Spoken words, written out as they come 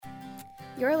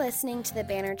You're listening to the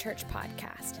Banner Church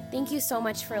podcast. Thank you so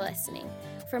much for listening.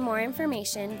 For more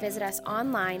information, visit us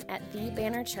online at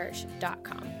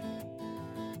thebannerchurch.com.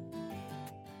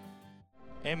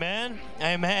 Amen.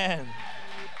 Amen.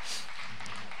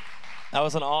 That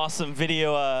was an awesome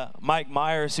video. Mike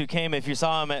Myers, who came, if you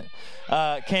saw him,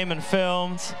 came and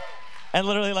filmed. And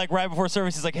literally, like, right before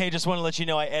service, he's like, hey, just want to let you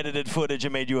know I edited footage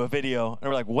and made you a video. And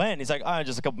we're like, when? He's like,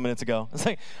 just a couple minutes ago. It's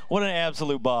like, what an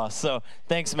absolute boss. So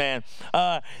thanks, man.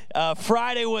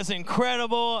 Friday was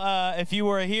incredible. If you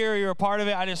were here, you're a part of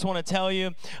it, I just want to tell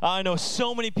you, I know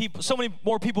so many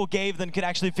more people gave than could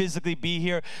actually physically be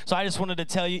here. So I just wanted to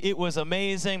tell you, it was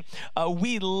amazing.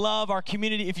 We love our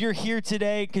community. If you're here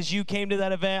today because you came to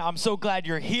that event, I'm so glad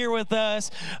you're here with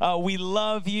us. We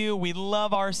love you. We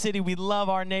love our city. We love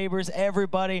our neighbors,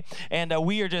 everybody, and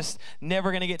we are just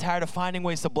never going to get tired of finding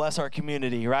ways to bless our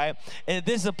community, right? And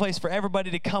this is a place for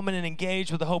everybody to come in and engage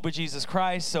with the hope of Jesus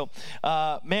Christ. So,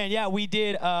 we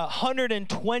did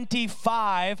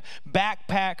 125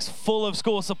 backpacks full of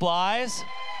school supplies.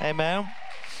 Amen.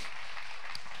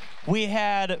 We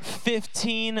had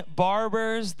 15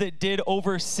 barbers that did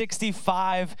over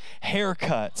 65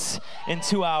 haircuts in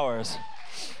 2 hours.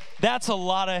 That's a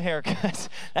lot of haircuts.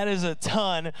 That is a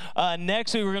ton.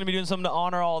 Next week, we're going to be doing something to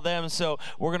honor all of them, so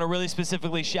we're going to really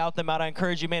specifically shout them out. I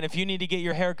encourage you, man, if you need to get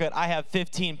your haircut, I have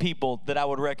 15 people that I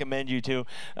would recommend you to.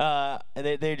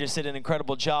 They just did an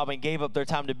incredible job and gave up their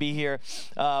time to be here.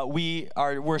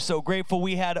 We're so grateful.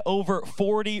 We had over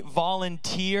 40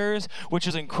 volunteers, which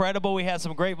is incredible. We had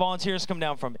some great volunteers come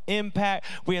down from Impact.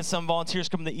 We had some volunteers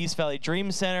come to the East Valley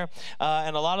Dream Center,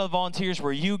 and a lot of the volunteers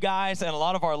were you guys, and a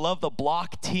lot of our Love the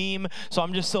Block team. So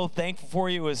I'm just so thankful for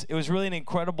you. It was really an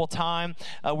incredible time.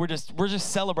 We're just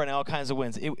celebrating all kinds of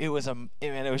wins. It was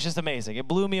just amazing. It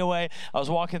blew me away. I was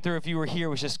walking through. If you were here, it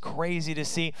was just crazy to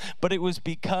see. But it was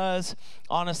because,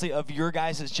 honestly, of your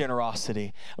guys'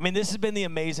 generosity. I mean, this has been the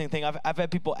amazing thing. I've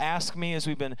had people ask me as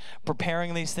we've been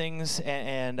preparing these things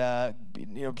and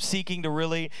seeking to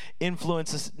really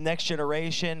influence this next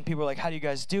generation. People are like, how do you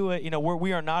guys do it?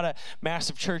 We are not a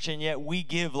massive church, and yet we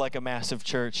give like a massive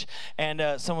church. And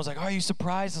someone was like, are you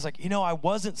surprised? I was like, I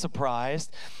wasn't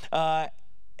surprised.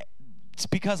 It's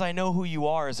because I know who you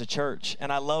are as a church,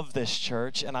 and I love this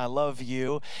church, and I love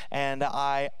you, and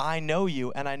I know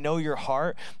you, and I know your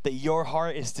heart, that your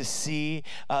heart is to see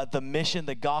the mission,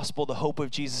 the gospel, the hope of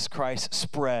Jesus Christ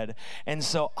spread. And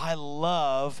so I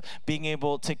love being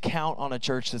able to count on a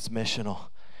church that's missional,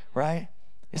 right?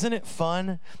 Isn't it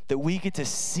fun that we get to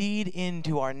seed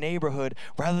into our neighborhood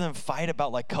rather than fight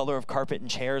about like color of carpet and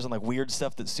chairs and like weird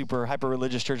stuff that super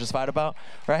hyper-religious churches fight about,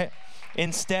 right?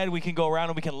 Instead, we can go around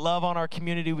and we can love on our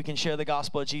community. We can share the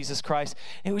gospel of Jesus Christ.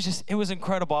 It was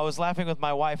incredible. I was laughing with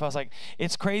my wife. I was like,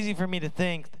 it's crazy for me to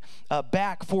think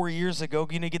back 4 years ago,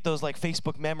 get those like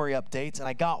Facebook memory updates, and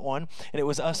I got one, and it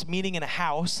was us meeting in a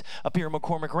house up here in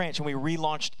McCormick Ranch, and we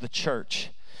relaunched the church.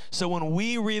 So when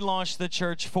we relaunched the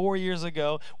church 4 years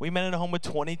ago, we met in a home with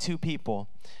 22 people.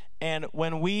 And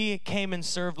when we came and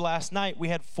served last night, we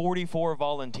had 44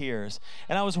 volunteers.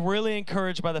 And I was really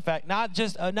encouraged by the fact, not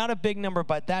a big number,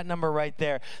 but that number right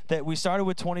there, that we started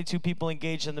with 22 people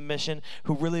engaged in the mission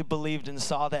who really believed and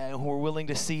saw that and who were willing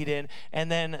to seed in.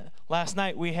 And then last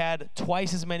night, we had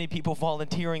twice as many people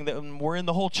volunteering that were in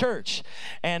the whole church.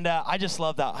 And I just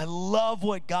love that. I love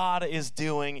what God is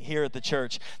doing here at the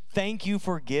church. Thank you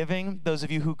for giving. Those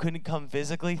of you who couldn't come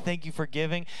physically, thank you for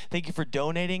giving. Thank you for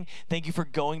donating. Thank you for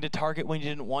going to Target when you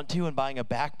didn't want to and buying a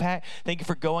backpack. Thank you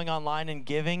for going online and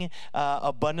giving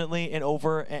abundantly and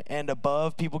over and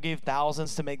above. People gave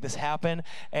thousands to make this happen.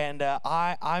 And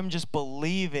I'm just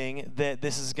believing that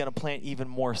this is going to plant even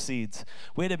more seeds.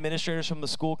 We had administrators from the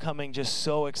school coming just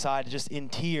so excited, just in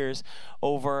tears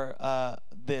over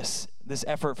this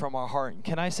effort from our heart. And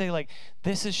can I say,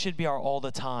 this should be our all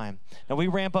the time. Now, we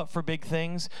ramp up for big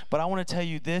things, but I want to tell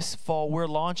you this fall, we're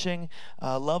launching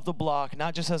Love the Block,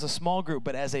 not just as a small group,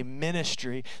 but as a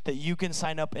ministry that you can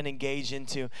sign up and engage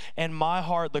into. And my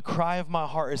heart, the cry of my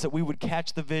heart is that we would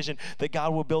catch the vision, that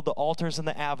God will build the altars and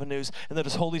the avenues, and that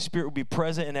His Holy Spirit would be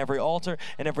present in every altar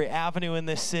and every avenue in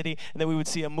this city, and that we would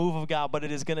see a move of God. But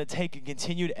it is going to take a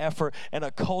continued effort and a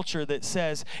culture that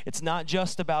says it's not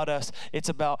just about us, it's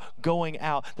about going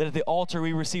out, that at the altar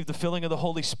we receive the filling of the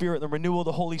Holy Spirit, the renewal of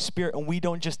the Holy Spirit, and we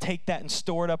don't just take that and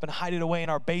store it up and hide it away in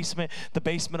our basement, the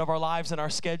basement of our lives and our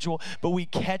schedule, but we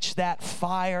catch that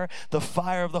fire, the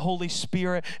fire of the Holy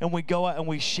Spirit, and we go out and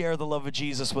we share the love of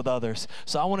Jesus with others.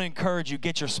 So I want to encourage you,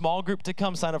 get your small group to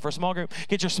come, sign up for a small group,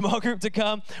 get your small group to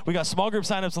come. We got small group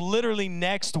signups literally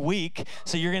next week,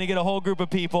 so you're going to get a whole group of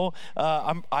people.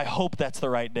 I hope that's the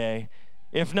right day.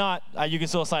 If not, you can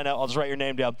still sign up. I'll just write your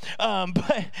name down.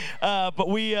 But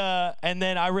we, and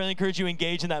then I really encourage you to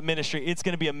engage in that ministry. It's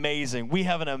going to be amazing. We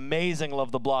have an amazing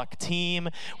Love the Block team.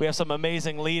 We have some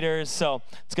amazing leaders, so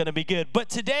it's going to be good. But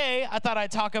today, I thought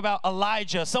I'd talk about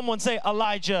Elijah. Someone say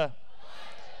Elijah.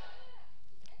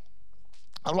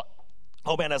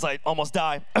 Oh man, as I almost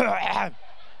die.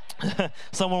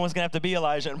 Someone was going to have to be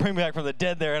Elijah and bring me back from the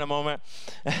dead there in a moment.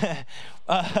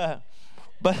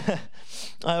 But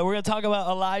we're going to talk about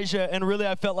Elijah, and really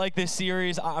I felt like this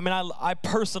series, I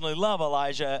personally love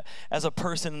Elijah as a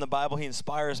person in the Bible. He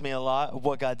inspires me a lot of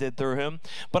what God did through him.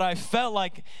 But I felt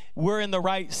like we're in the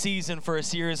right season for a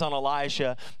series on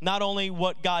Elijah, not only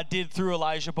what God did through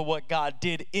Elijah, but what God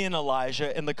did in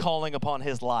Elijah and the calling upon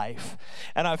his life.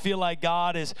 And I feel like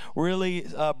God is really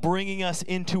bringing us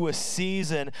into a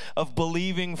season of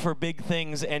believing for big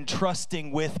things and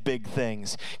trusting with big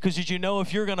things. Because did you know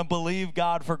if you're going to believe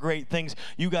God for great things,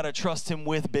 you got to trust him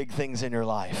with big things in your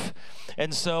life.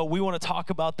 And so we want to talk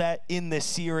about that in this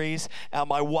series.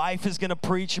 My wife is going to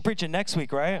preach. She's preaching next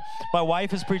week, right? My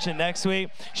wife is preaching next week.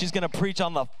 She's going to preach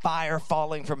on the fire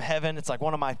falling from heaven. It's like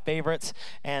one of my favorites.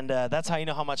 And that's how you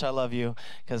know how much I love you,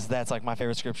 because that's like my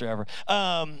favorite scripture ever.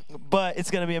 But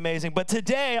it's going to be amazing. But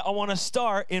today I want to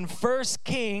start in 1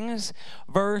 Kings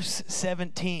verse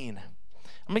 17.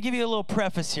 I'm going to give you a little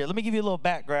preface here. Let me give you a little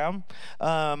background.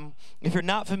 If you're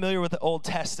not familiar with the Old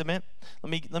Testament,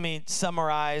 let me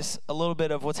summarize a little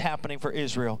bit of what's happening for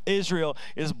Israel. Israel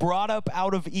is brought up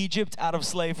out of Egypt, out of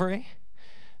slavery.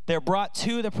 They're brought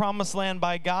to the promised land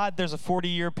by God. There's a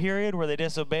 40-year period where they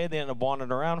disobey. They end up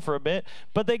wandering around for a bit,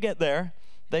 but they get there.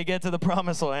 They get to the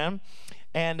promised land.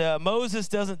 And Moses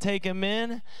doesn't take them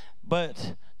in,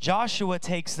 but Joshua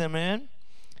takes them in.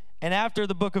 And after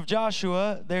the book of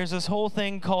Joshua, there's this whole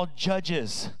thing called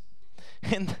Judges.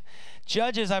 And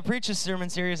Judges, I preached a sermon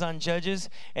series on Judges,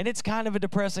 and it's kind of a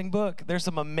depressing book. There's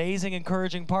some amazing,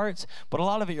 encouraging parts, but a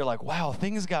lot of it you're like, wow,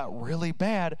 things got really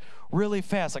bad really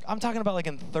fast. Like I'm talking about like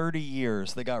in 30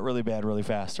 years, they got really bad really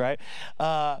fast, right?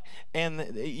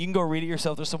 And you can go read it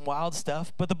yourself. There's some wild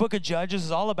stuff. But the book of Judges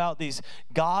is all about these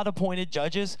God-appointed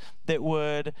judges that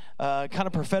would kind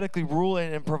of prophetically rule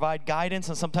and provide guidance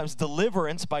and sometimes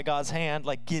deliverance by God's hand,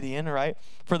 like Gideon, right,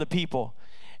 for the people.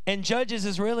 And Judges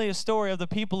is really a story of the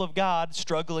people of God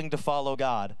struggling to follow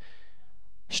God,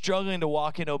 struggling to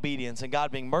walk in obedience, and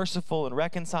God being merciful and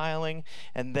reconciling,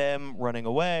 and them running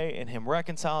away, and him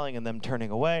reconciling, and them turning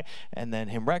away, and then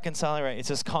him reconciling, right? It's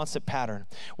this constant pattern.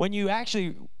 When you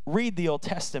actually read the Old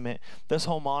Testament, this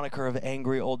whole moniker of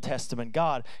angry Old Testament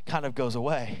God kind of goes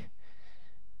away,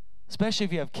 especially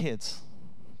if you have kids,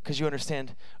 because you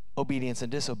understand obedience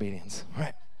and disobedience,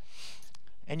 right?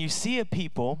 And you see a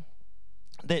people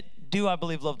that do, I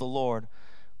believe, love the Lord,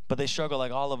 but they struggle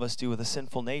like all of us do with a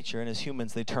sinful nature, and as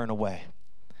humans, they turn away.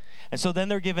 And so then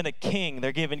they're given a king.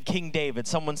 They're given King David.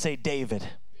 Someone say David.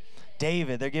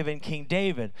 David. They're given King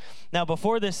David. Now,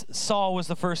 before this, Saul was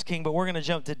the first king, but we're going to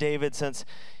jump to David since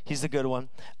he's the good one.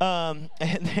 And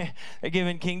they're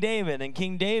given King David. And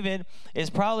King David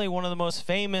is probably one of the most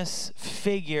famous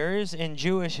figures in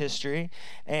Jewish history,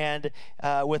 and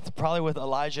probably with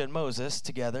Elijah and Moses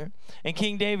together. And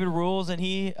King David rules, and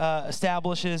he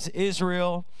establishes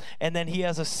Israel, and then he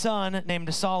has a son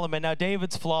named Solomon. Now,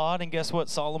 David's flawed, and guess what?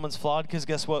 Solomon's flawed, because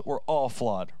guess what? We're all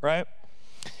flawed, right?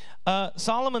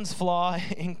 Solomon's flaw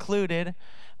included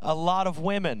a lot of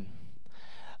women.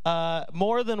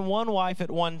 More than one wife at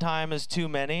one time is too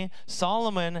many.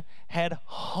 Solomon had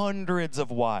hundreds of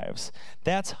wives.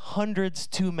 That's hundreds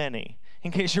too many,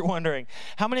 in case you're wondering.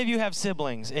 How many of you have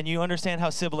siblings and you understand how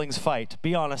siblings fight?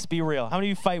 Be honest, be real. How many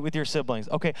of you fight with your siblings?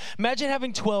 Okay, imagine having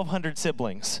 1,200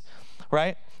 siblings,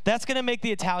 right? That's going to make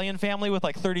the Italian family with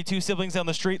like 32 siblings down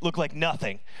the street look like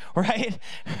nothing, right?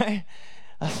 Right?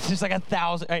 Just like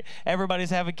 1,000, right?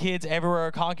 Everybody's having kids everywhere,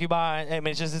 concubine. I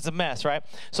mean, it's a mess, right?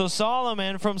 So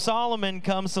from Solomon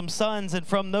comes some sons, and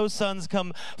from those sons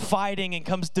come fighting, and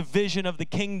comes division of the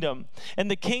kingdom.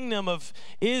 And the kingdom of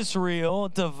Israel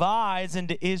divides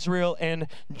into Israel and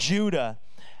Judah.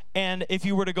 And if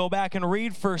you were to go back and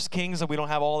read 1 Kings, and we don't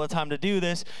have all the time to do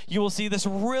this, you will see this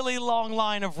really long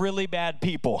line of really bad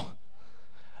people.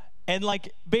 And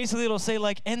like basically it'll say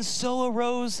like, and so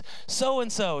arose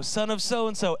so-and-so, son of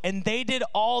so-and-so, and they did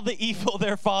all the evil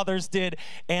their fathers did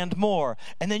and more.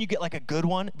 And then you get like a good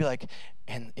one, be like,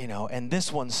 and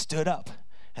this one stood up.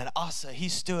 And Asa, he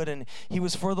stood and he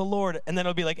was for the Lord. And then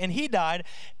it'll be like, and he died,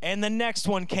 and the next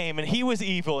one came, and he was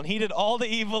evil, and he did all the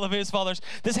evil of his fathers.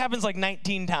 This happens like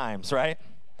 19 times, right?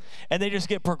 And they just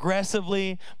get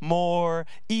progressively more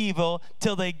evil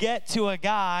till they get to a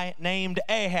guy named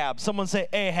Ahab. Someone say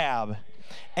Ahab.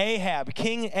 Ahab,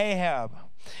 King Ahab.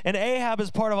 And Ahab is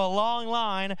part of a long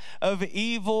line of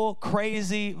evil,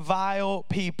 crazy, vile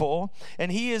people.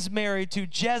 And he is married to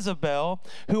Jezebel,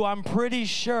 who I'm pretty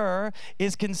sure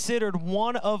is considered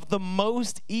one of the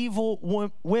most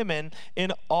evil women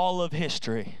in all of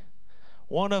history.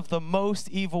 One of the most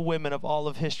evil women of all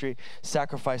of history,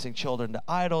 sacrificing children to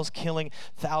idols, killing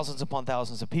thousands upon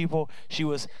thousands of people. She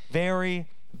was very,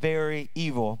 very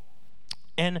evil.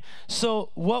 And so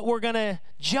what we're going to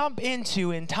jump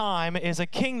into in time is a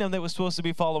kingdom that was supposed to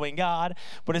be following God,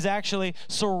 but is actually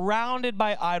surrounded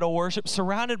by idol worship,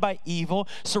 surrounded by evil,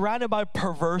 surrounded by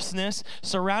perverseness,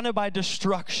 surrounded by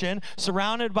destruction,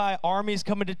 surrounded by armies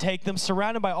coming to take them,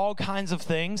 surrounded by all kinds of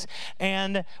things.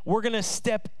 And we're going to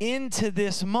step into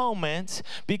this moment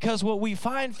because what we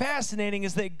find fascinating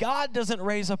is that God doesn't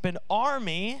raise up an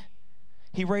army,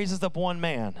 he raises up one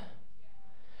man.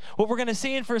 What we're going to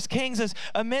see in 1 Kings is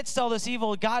amidst all this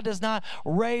evil, God does not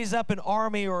raise up an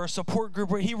army or a support group.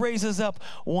 He raises up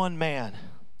one man.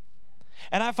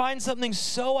 And I find something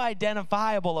so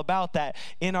identifiable about that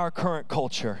in our current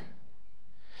culture.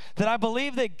 That I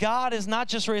believe that God is not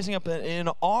just raising up an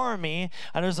army,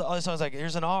 and there's all this songs like,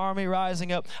 here's an army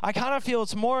rising up. I kind of feel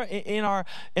it's more in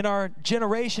our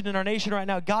generation, in our nation right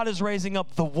now, God is raising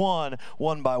up the one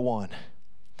by one.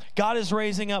 God is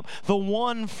raising up the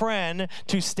one friend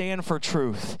to stand for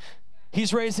truth.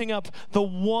 He's raising up the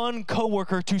one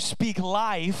coworker to speak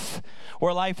life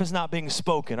where life is not being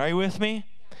spoken. Are you with me?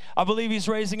 I believe he's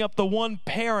raising up the one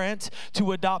parent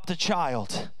to adopt a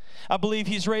child. I believe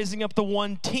he's raising up the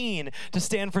one teen to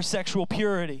stand for sexual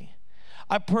purity.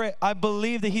 I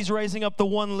believe that he's raising up the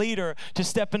one leader to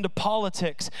step into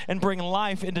politics and bring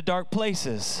life into dark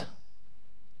places.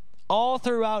 All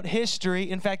throughout history,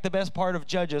 in fact, the best part of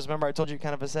Judges, remember I told you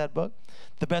kind of a sad book?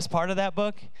 The best part of that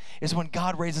book is when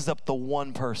God raises up the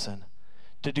one person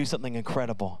to do something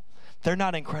incredible. They're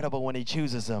not incredible when he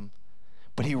chooses them,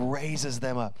 but he raises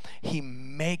them up. He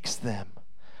makes them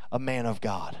a man of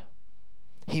God.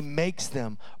 He makes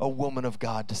them a woman of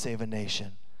God to save a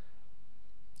nation.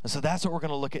 And so that's what we're going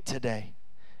to look at today.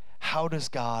 How does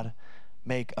God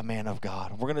make a man of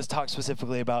God? We're going to talk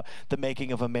specifically about the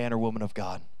making of a man or woman of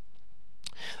God.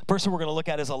 The person we're going to look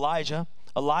at is Elijah.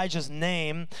 Elijah's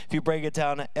name, if you break it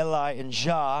down, Eli and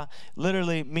Jah,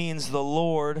 literally means the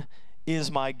Lord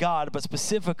is my God, but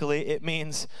specifically it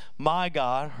means my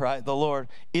God, right? The Lord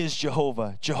is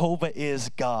Jehovah. Jehovah is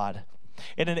God.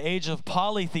 In an age of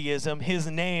polytheism, his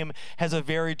name has a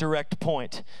very direct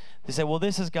point. They say, well,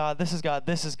 this is God, this is God,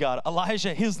 this is God.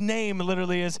 Elijah, his name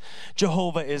literally is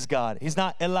Jehovah is God. He's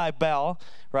not Eli Baal,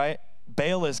 right?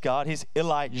 Baal is God. He's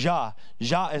Elijah.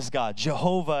 Jah is God.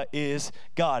 Jehovah is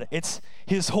God. It's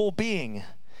his whole being.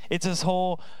 It's his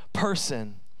whole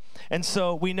person. And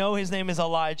so we know his name is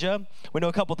Elijah. We know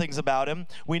a couple things about him.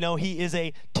 We know he is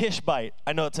a Tishbite.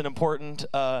 I know it's an important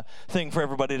thing for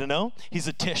everybody to know. He's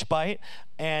a Tishbite,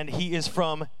 and he is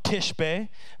from Tishbe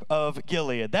of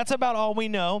Gilead. That's about all we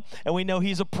know, and we know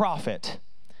he's a prophet.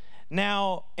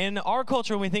 Now, in our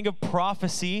culture, when we think of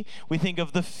prophecy, we think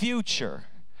of the future.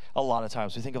 A lot of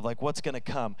times we think of like what's going to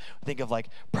come. We think of like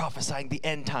prophesying the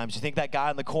end times. You think that guy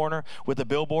in the corner with the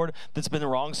billboard that's been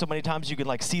wrong so many times you can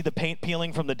like see the paint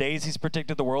peeling from the days he's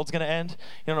predicted the world's going to end?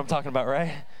 You know what I'm talking about,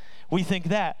 right? We think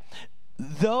that.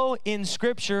 Though in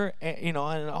Scripture, you know,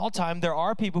 and in all time, there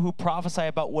are people who prophesy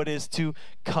about what is to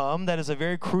come. That is a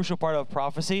very crucial part of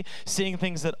prophecy, seeing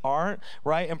things that aren't,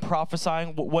 right, and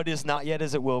prophesying what is not yet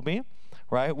as it will be.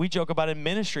 Right? We joke about in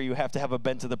ministry, you have to have a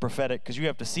bent to the prophetic because you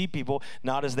have to see people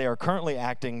not as they are currently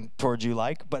acting towards you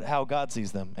like, but how God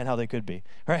sees them and how they could be,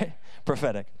 right?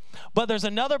 Prophetic. But there's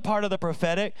another part of the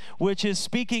prophetic, which is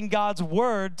speaking God's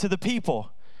word to the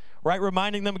people, right?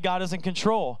 Reminding them God is in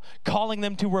control, calling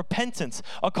them to repentance.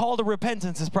 A call to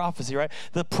repentance is prophecy, right?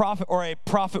 The prophet or a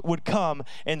prophet would come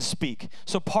and speak.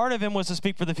 So part of him was to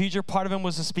speak for the future, part of him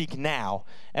was to speak now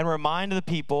and remind the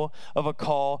people of a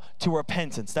call to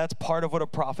repentance. That's part of what a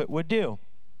prophet would do.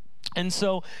 And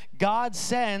so God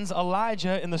sends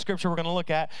Elijah in the scripture we're going to look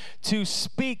at to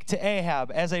speak to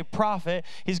Ahab as a prophet.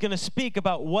 He's going to speak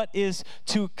about what is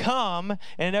to come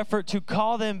in an effort to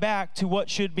call them back to what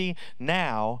should be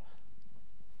now,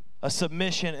 a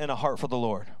submission and a heart for the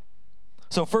Lord.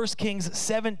 So 1 Kings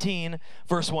 17,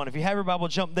 verse 1. If you have your Bible,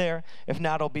 jump there. If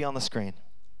not, it'll be on the screen.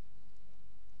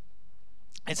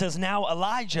 It says, now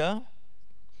Elijah,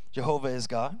 Jehovah is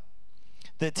God,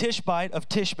 the Tishbite of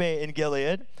Tishbe in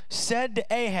Gilead, said to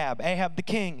Ahab the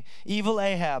king, evil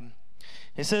Ahab,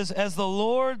 it says, as the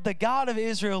Lord, the God of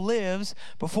Israel lives,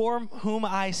 before whom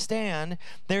I stand,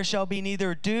 there shall be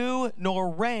neither dew nor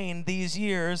rain these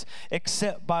years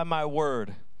except by my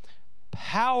word.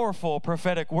 powerful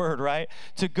prophetic word, right?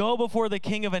 To go before the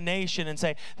king of a nation and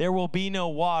say, there will be no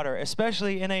water,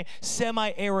 especially in a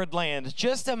semi-arid land.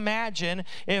 Just imagine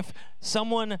if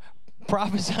someone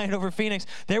prophesied over Phoenix,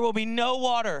 there will be no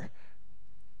water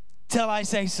till I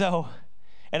say so,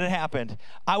 and it happened.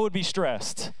 I would be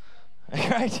stressed,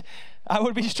 right? I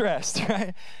would be stressed,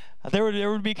 right?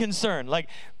 There would be concern. Like,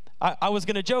 I was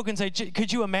going to joke and say,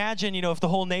 could you imagine, if the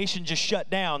whole nation just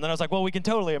shut down? Then I was like, well, we can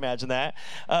totally imagine that.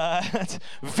 That's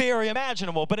very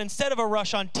imaginable. But instead of a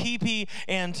rush on TP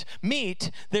and meat,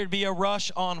 there'd be a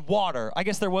rush on water. I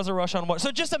guess there was a rush on water.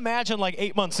 So just imagine like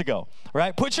 8 months ago,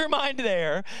 right? Put your mind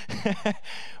there.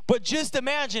 But just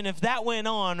imagine if that went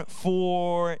on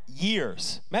for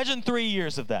years. Imagine 3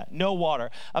 years of that, no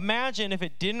water. Imagine if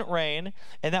it didn't rain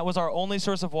and that was our only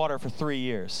source of water for 3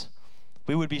 years.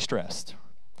 We would be stressed.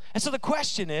 And so the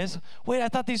question is, wait, I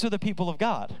thought these were the people of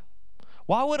God.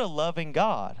 Why would a loving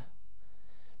God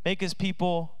make his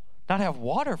people not have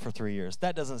water for 3 years?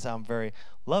 That doesn't sound very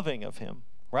loving of him,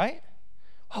 right?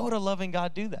 Why would a loving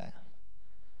God do that?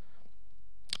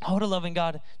 Why would a loving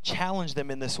God challenge them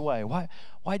in this way? Why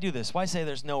do this? Why say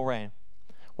there's no rain?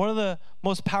 One of the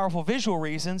most powerful visual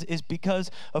reasons is because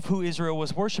of who Israel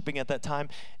was worshiping at that time,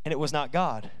 and it was not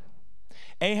God.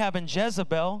 Ahab and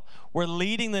Jezebel were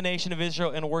leading the nation of Israel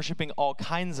in worshiping all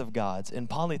kinds of gods in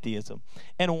polytheism.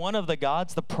 And one of the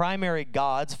gods, the primary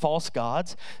gods, false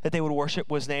gods, that they would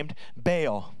worship was named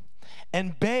Baal.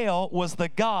 And Baal was the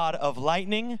god of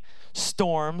lightning,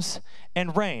 storms,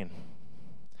 and rain.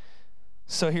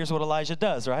 So here's what Elijah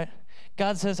does, right?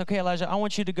 God says, okay, Elijah, I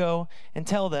want you to go and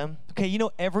tell them, okay,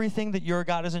 everything that your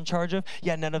God is in charge of?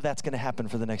 Yeah, none of that's going to happen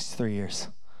for the next 3 years.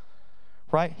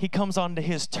 Right? He comes onto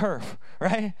his turf,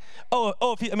 right?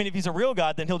 If he's a real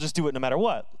God, then he'll just do it no matter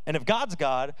what. And if God's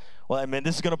God, well,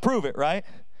 this is going to prove it, right?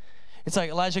 It's like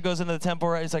Elijah goes into the temple,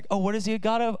 right? He's like, what is he a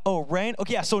God of? Oh, rain?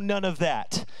 Okay, yeah, so none of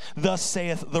that. Thus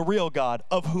saith the real God,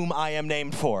 of whom I am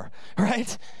named for,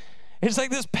 right? It's like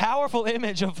this powerful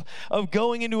image of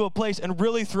going into a place and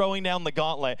really throwing down the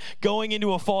gauntlet, going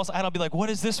into a false idol, be like, what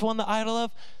is this one the idol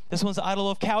of? This one's the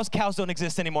idol of cows. Cows don't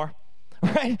exist anymore.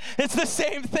 Right? It's the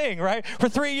same thing, right? For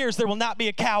 3 years, there will not be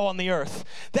a cow on the earth.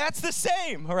 That's the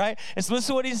same, right? And so this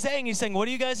is what he's saying. He's saying, what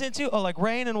are you guys into? Oh, like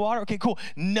rain and water? Okay, cool.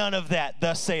 None of that,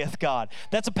 thus saith God.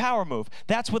 That's a power move.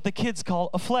 That's what the kids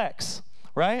call a flex,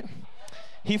 right?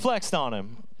 He flexed on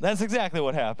him. That's exactly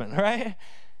what happened, right?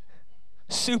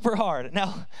 Super hard.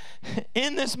 Now,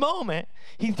 in this moment,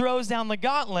 he throws down the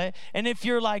gauntlet, and if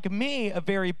you're like me, a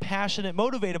very passionate,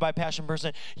 motivated by passion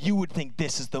person, you would think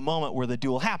this is the moment where the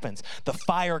duel happens. The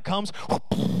fire comes,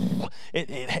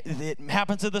 it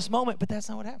happens at this moment, but that's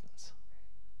not what happens.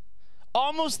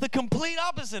 Almost the complete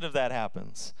opposite of that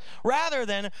happens. Rather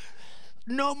than,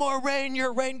 no more rain,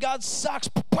 your rain god sucks,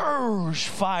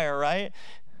 fire, right?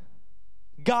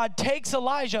 God takes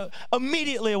Elijah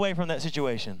immediately away from that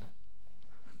situation.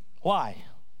 Why?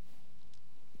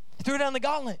 He threw down the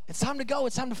gauntlet. It's time to go.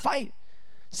 It's time to fight.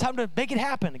 It's time to make it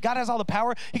happen. God has all the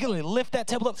power. He can literally lift that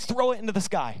temple up, throw it into the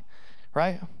sky,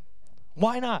 right?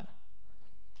 Why not?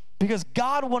 Because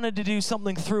God wanted to do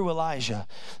something through Elijah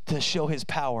to show his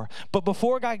power. But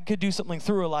before God could do something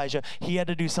through Elijah, he had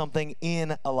to do something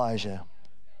in Elijah.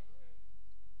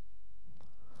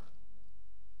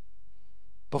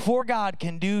 Before God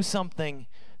can do something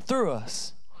through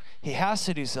us, he has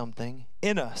to do something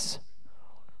in us.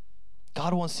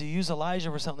 God wants to use Elijah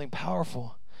for something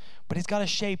powerful, but he's got to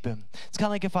shape him. It's kind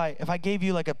of like if I gave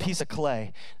you like a piece of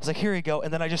clay. It's like, here you go,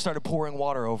 and then I just started pouring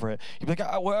water over it. You'd be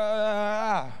like,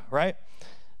 right?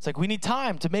 It's like we need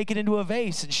time to make it into a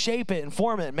vase and shape it and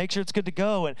form it and make sure it's good to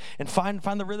go and find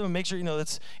the rhythm and make sure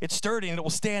it's sturdy and it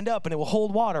will stand up and it will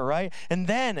hold water, right? And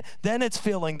then it's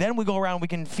filling. Then we go around, we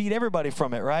can feed everybody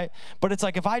from it, right? But it's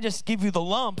like if I just give you the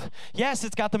lump, yes,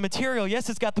 it's got the material, yes,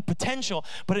 it's got the potential,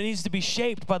 but it needs to be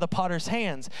shaped by the potter's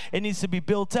hands. It needs to be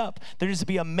built up. There needs to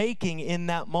be a making in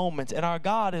that moment. And our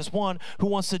God is one who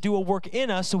wants to do a work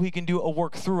in us so he can do a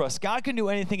work through us. God can do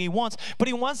anything he wants, but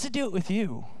he wants to do it with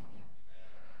you.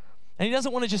 And he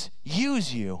doesn't want to just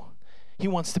use you. He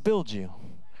wants to build you.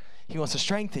 He wants to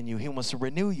strengthen you. He wants to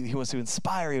renew you. He wants to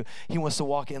inspire you. He wants to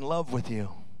walk in love with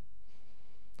you.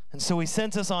 And so he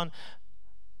sends us on,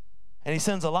 and he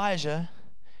sends Elijah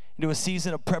into a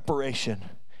season of preparation.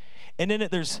 And in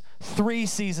it, there's 3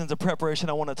 seasons of preparation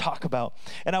I want to talk about.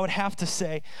 And I would have to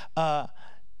say,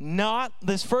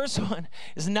 this first one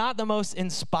is not the most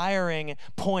inspiring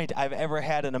point I've ever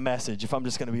had in a message, if I'm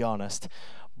just going to be honest.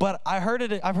 But I've heard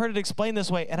it explained this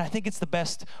way, and I think it's the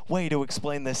best way to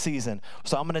explain this season.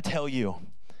 So I'm going to tell you.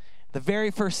 The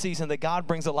very first season that God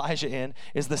brings Elijah in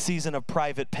is the season of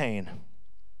private pain.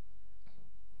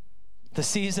 The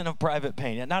season of private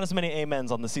pain. Yeah, not as many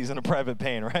amens on the season of private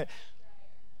pain, right?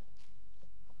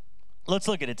 Let's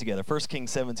look at it together. 1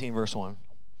 Kings 17, verse 1.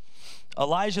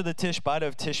 Elijah the Tishbite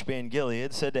of Tishbe in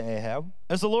Gilead said to Ahab,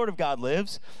 as the Lord of God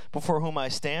lives, before whom I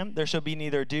stand, there shall be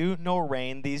neither dew nor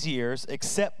rain these years,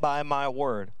 except by my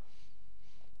word.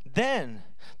 Then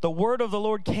the word of the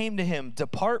Lord came to him,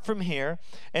 depart from here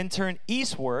and turn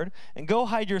eastward and go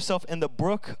hide yourself in the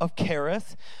brook of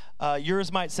Kerith.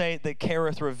 Yours might say the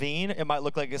Kerith ravine. It might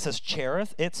look like it says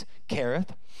Cherith. It's Kerith,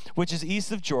 which is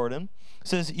east of Jordan. It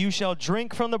says, you shall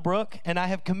drink from the brook, and I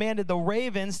have commanded the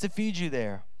ravens to feed you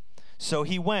there. So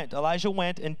he went, Elijah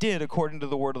went and did according to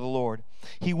the word of the Lord.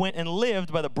 He went and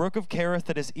lived by the brook of Kerith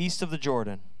that is east of the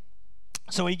Jordan.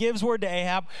 So he gives word to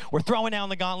Ahab, we're throwing down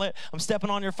the gauntlet. I'm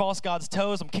stepping on your false god's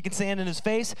toes. I'm kicking sand in his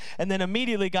face. And then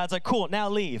immediately God's like, cool, now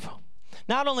leave.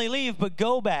 Not only leave, but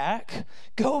go back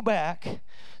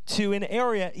to an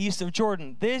area east of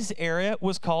Jordan. This area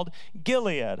was called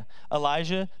Gilead.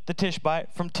 Elijah the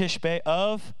Tishbite from Tishbe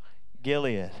of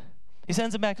Gilead. He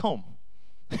sends him back home.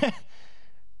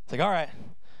 It's like, all right,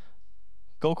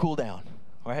 go cool down,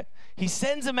 all right? He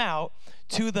sends him out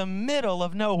to the middle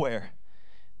of nowhere.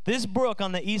 This brook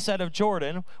on the east side of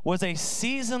Jordan was a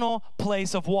seasonal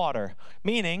place of water,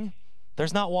 meaning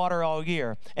there's not water all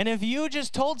year. And if you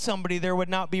just told somebody there would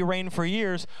not be rain for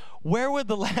years, where would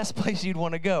the last place you'd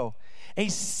want to go? A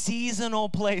seasonal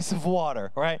place of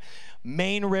water, right?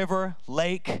 Main river,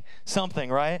 lake, something,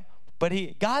 right? But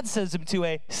God sends him to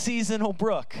a seasonal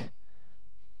brook.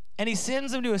 And he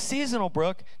sends him to a seasonal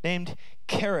brook named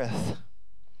Kerith.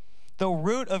 The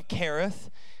root of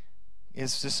Kerith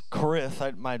is just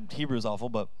Kerith. My Hebrew's awful,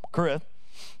 but Kerith.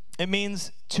 It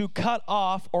means to cut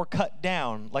off or cut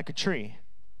down like a tree.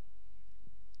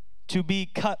 To be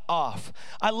cut off.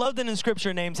 I love that in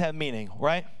Scripture names have meaning,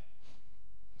 right?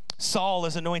 Saul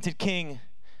is anointed king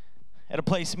at a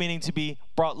place meaning to be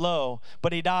brought low,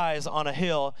 but he dies on a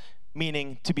hill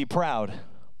meaning to be proud,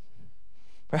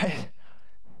 right?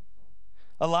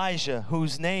 Elijah,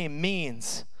 whose name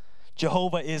means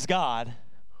Jehovah is God,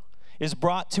 is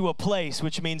brought to a place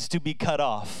which means to be cut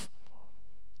off,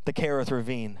 the Kerith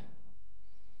ravine.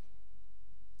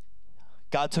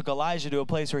 God took Elijah to a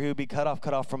place where he would be cut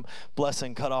off from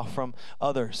blessing, cut off from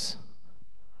others.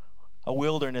 A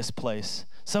wilderness place.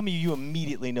 Some of you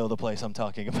immediately know the place I'm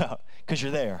talking about because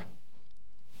you're there.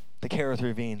 The Kerith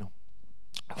ravine.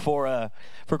 For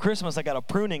Christmas, I got a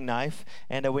pruning knife,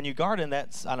 and when you garden,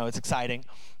 I know it's exciting.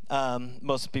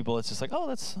 Most people, it's just like, oh,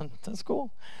 that's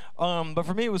cool. But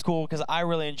for me, it was cool because I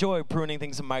really enjoy pruning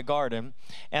things in my garden,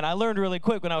 and I learned really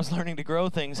quick when I was learning to grow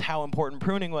things how important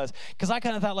pruning was. Because I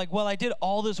kind of thought, like, well, I did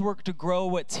all this work to grow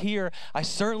what's here. I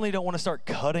certainly don't want to start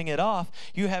cutting it off.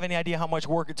 You have any idea how much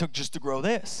work it took just to grow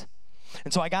this?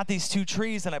 And so I got these 2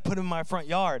 trees and I put them in my front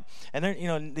yard. And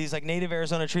they're, these like native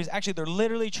Arizona trees. Actually, they're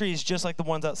literally trees just like the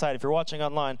ones outside. If you're watching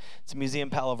online, it's Museum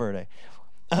Palo Verde.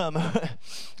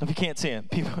 If you can't see it,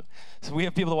 so we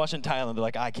have people that watch in Thailand. They're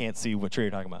like, I can't see what tree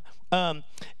you're talking about.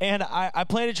 And I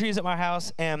planted trees at my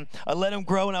house, and I let them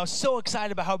grow, and I was so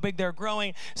excited about how big they're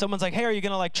growing. Someone's like, hey, are you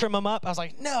going to, like, trim them up? I was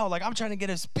like, no, like, I'm trying to get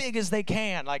as big as they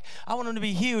can. Like, I want them to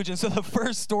be huge. And so the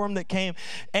first storm that came,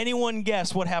 anyone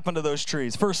guess what happened to those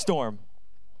trees? First storm.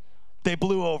 They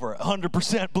blew over,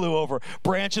 100% blew over.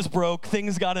 Branches broke,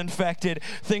 things got infected,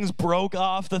 things broke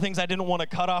off. The things I didn't want to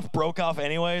cut off broke off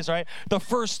anyways, right? The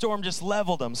first storm just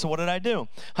leveled them. So what did I do?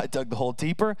 I dug the hole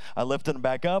deeper, I lifted them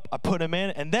back up, I put them in,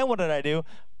 and then what did I do?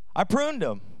 I pruned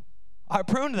them. I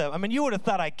pruned them. I mean, you would have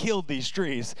thought I killed these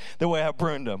trees the way I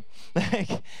pruned them.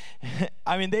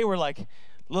 I mean, they were like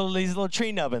these little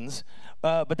tree nubbins.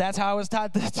 But that's how I was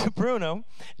taught to prune them.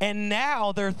 And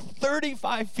now they're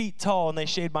 35 feet tall, and they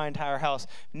shade my entire house.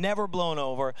 Never blown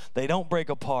over. They don't break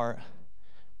apart.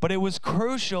 But it was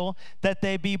crucial that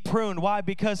they be pruned. Why?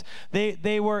 Because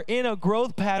they were in a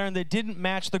growth pattern that didn't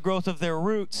match the growth of their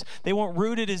roots. They weren't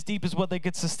rooted as deep as what they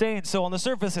could sustain. So on the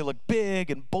surface, they looked big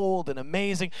and bold and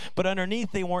amazing. But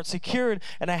underneath, they weren't secured.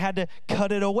 And I had to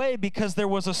cut it away because there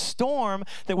was a storm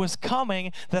that was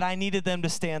coming that I needed them to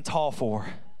stand tall for.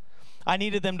 I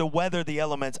needed them to weather the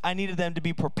elements. I needed them to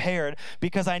be prepared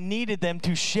because I needed them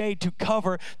to shade, to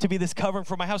cover, to be this covering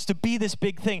for my house, to be this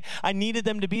big thing. I needed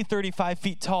them to be 35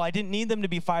 feet tall. I didn't need them to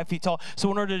be 5 feet tall. So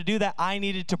in order to do that, I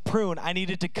needed to prune. I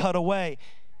needed to cut away.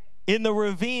 In the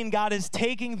ravine, God is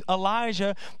taking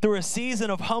Elijah through a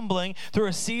season of humbling, through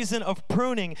a season of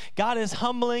pruning. God is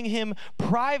humbling him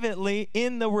privately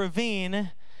in the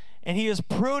ravine. And he is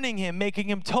pruning him, making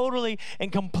him totally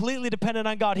and completely dependent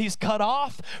on God. He's cut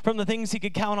off from the things he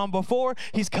could count on before.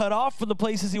 He's cut off from the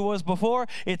places he was before.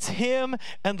 It's him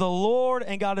and the Lord,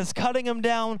 and God is cutting him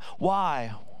down.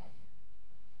 Why?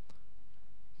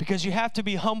 Because you have to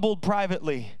be humbled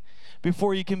privately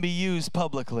before you can be used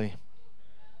publicly.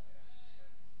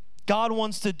 God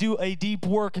wants to do a deep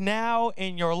work now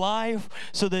in your life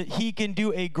so that he can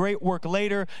do a great work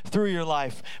later through your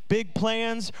life. Big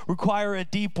plans require a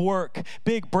deep work.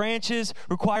 Big branches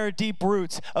require deep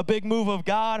roots. A big move of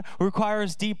God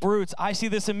requires deep roots. I see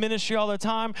this in ministry all the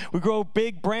time. We grow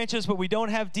big branches, but we don't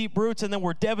have deep roots, and then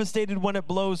we're devastated when it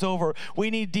blows over. We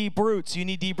need deep roots. You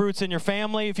need deep roots in your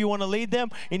family if you want to lead them.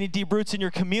 You need deep roots in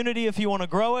your community if you want to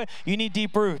grow it. You need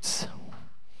deep roots.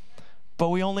 But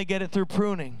we only get it through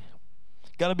pruning.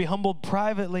 Got to be humbled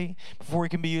privately before we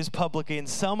can be used publicly. And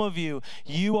some of you,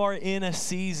 you are in a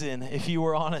season, if you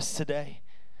were honest today,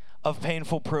 of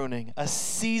painful pruning, a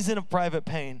season of private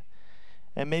pain.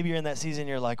 And maybe you're in that season,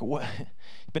 you're like, what?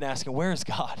 You've been asking, where is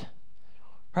God?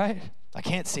 Right? I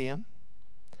can't see him.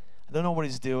 I don't know what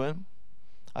he's doing.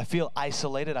 I feel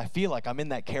isolated. I feel like I'm in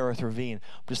that Kerith ravine.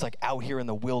 I'm just like out here in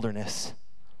the wilderness.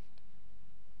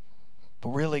 But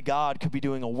really, God could be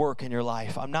doing a work in your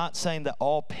life. I'm not saying that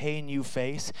all pain you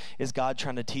face is God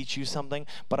trying to teach you something,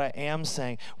 but I am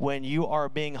saying when you are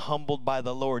being humbled by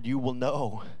the Lord, you will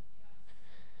know.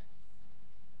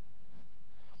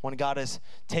 When God is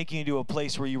taking you to a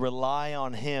place where you rely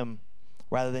on him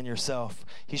rather than yourself.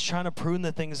 He's trying to prune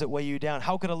the things that weigh you down.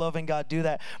 How could a loving God do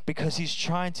that? Because he's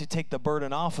trying to take the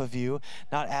burden off of you,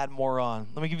 not add more on.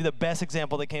 Let me give you the best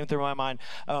example that came through my mind.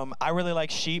 I really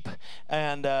like sheep,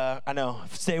 and I know,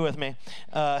 stay with me.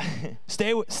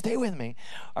 Stay with me.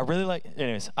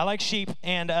 I like sheep,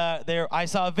 and I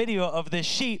saw a video of this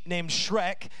sheep named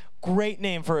Shrek. Great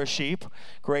name for a sheep.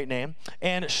 Great name.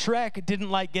 And Shrek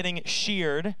didn't like getting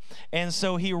sheared, and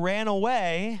so he ran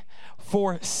away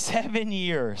for 7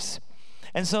 years.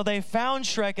 And so they found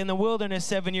Shrek in the wilderness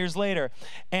 7 years later.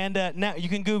 And now you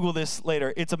can Google this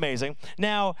later. It's amazing.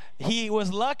 Now, he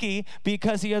was lucky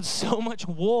because he had so much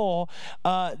wool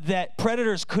that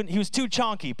predators couldn't, he was too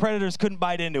chonky. Predators couldn't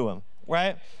bite into him,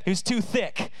 right? He was too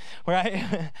thick,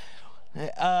 right?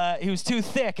 He was too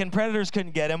thick and predators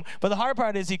couldn't get him. But the hard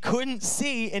part is he couldn't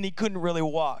see and he couldn't really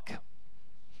walk.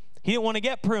 He didn't want to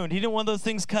get pruned. He didn't want those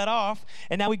things cut off.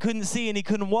 And now he couldn't see and he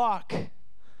couldn't walk.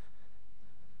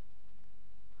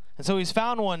 And so he's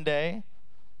found one day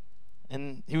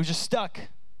and he was just stuck.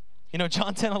 You know,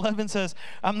 John 10:11 says,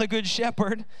 I'm the good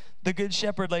shepherd. The good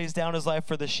shepherd lays down his life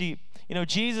for the sheep. You know,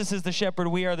 Jesus is the shepherd.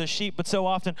 We are the sheep. But so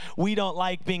often we don't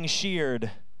like being sheared.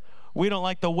 We don't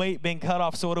like the weight being cut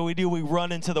off, so what do? We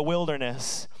run into the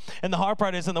wilderness. And the hard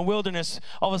part is in the wilderness,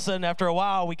 all of a sudden, after a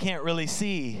while, we can't really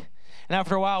see. And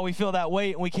after a while, we feel that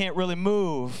weight and we can't really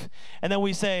move. And then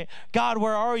we say, God,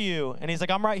 where are you? And he's like,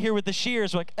 I'm right here with the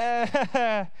shears. We're like,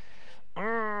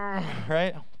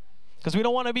 right? Because we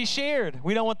don't want to be sheared.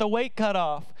 We don't want the weight cut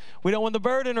off. We don't want the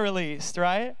burden released,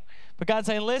 right? But God's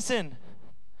saying, listen,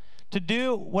 to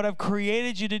do what I've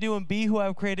created you to do and be who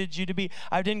I've created you to be.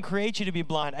 I didn't create you to be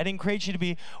blind. I didn't create you to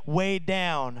be weighed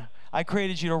down. I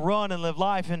created you to run and live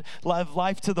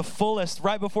life to the fullest.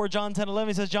 Right before John 10:11,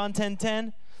 he says, John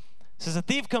 10:10, says, a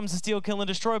thief comes to steal, kill, and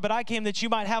destroy, but I came that you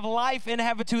might have life and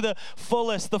have it to the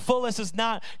fullest. The fullest is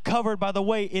not covered by the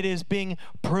weight. It is being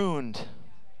pruned.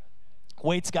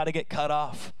 Weight's got to get cut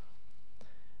off.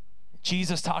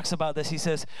 Jesus talks about this. He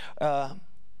says,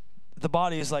 the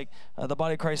body is like, the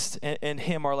body of Christ and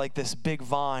him are like this big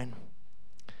vine.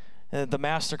 And the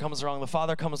master comes along, the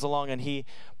father comes along, and he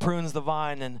prunes the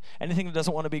vine, and anything that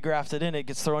doesn't want to be grafted in, it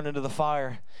gets thrown into the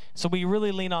fire. So we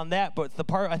really lean on that, but the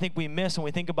part I think we miss when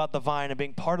we think about the vine and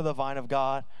being part of the vine of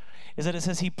God is that it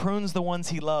says he prunes the ones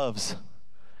he loves. Have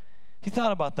you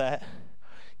thought about that?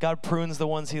 God prunes the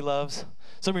ones he loves.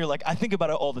 Some of you are like, I think about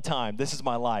it all the time. This is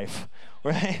my life,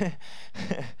 right?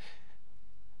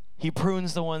 He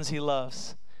prunes the ones he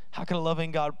loves. How can a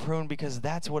loving God prune? Because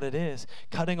that's what it is.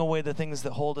 Cutting away the things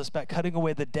that hold us back. Cutting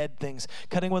away the dead things.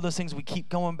 Cutting away those things we keep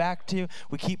going back to.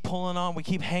 We keep pulling on. We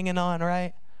keep hanging on,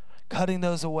 right? Cutting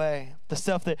those away. The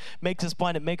stuff that makes us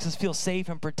blind. It makes us feel safe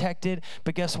and protected.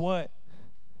 But guess what?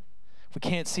 If we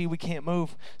can't see, we can't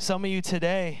move. Some of you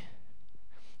today,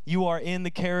 you are in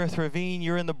the Kerith ravine.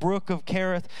 You're in the brook of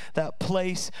Kerith, that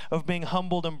place of being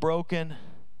humbled and broken.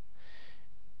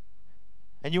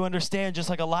 And you understand, just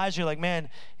like Elijah, you're like, man,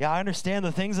 yeah, I understand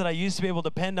the things that I used to be able to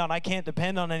depend on, I can't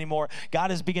depend on anymore.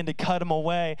 God has begun to cut them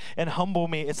away and humble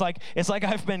me. It's like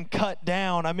I've been cut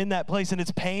down. I'm in that place, and it's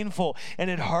painful, and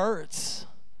it hurts.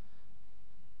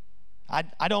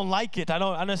 I don't like it. I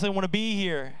don't necessarily want to be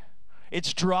here.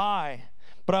 It's dry.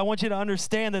 But I want you to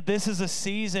understand that this is a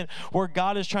season where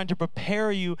God is trying to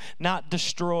prepare you, not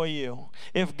destroy you.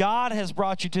 If God has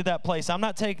brought you to that place, I'm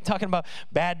not talking about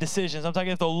bad decisions. I'm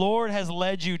talking if the Lord has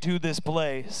led you to this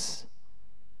place,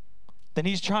 then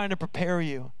he's trying to prepare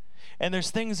you. And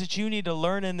there's things that you need to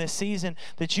learn in this season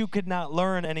that you could not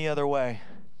learn any other way.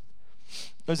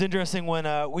 It was interesting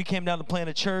when we came down to plant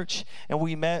a church and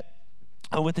we met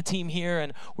with the team here,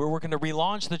 and we're working to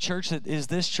relaunch the church that is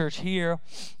this church here.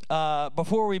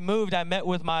 Before we moved, I met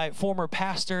with my former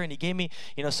pastor, and he gave me,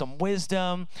 some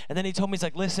wisdom. And then he told me, he's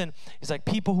like, listen, he's like,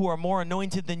 people who are more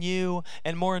anointed than you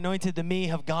and more anointed than me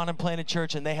have gone and planted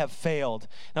church, and they have failed.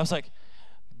 And I was like,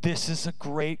 this is a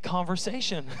great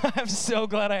conversation. I'm so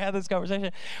glad I had this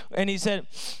conversation. And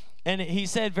he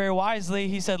said very wisely,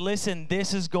 he said, listen,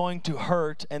 this is going to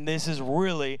hurt, and this is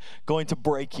really going to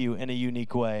break you in a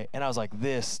unique way. And I was like,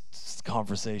 this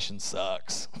conversation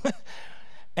sucks.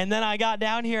 And then I got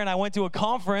down here, and I went to a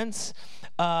conference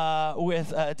with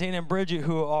Dana and Bridget,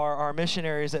 who are our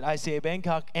missionaries at ICA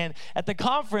Bangkok. And at the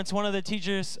conference, one of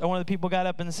the people got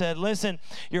up and said, listen,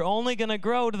 you're only going to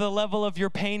grow to the level of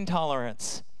your pain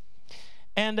tolerance.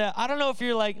 And I don't know if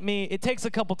you're like me. It takes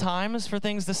a couple times for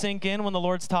things to sink in when the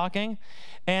Lord's talking.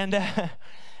 And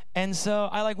so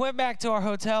I went back to our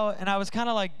hotel, and I was kind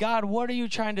of like, God, what are you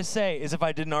trying to say? As if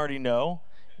I didn't already know.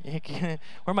 Where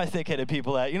are my thick-headed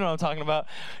people at? You know what I'm talking about.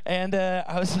 And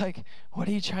I was like, what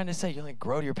are you trying to say? You're like,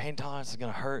 grow to your pain tolerance. It's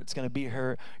going to hurt. It's going to be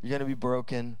hurt. You're going to be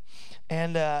broken.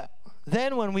 And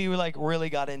then when we really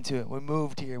got into it, we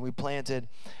moved here, we planted,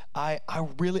 I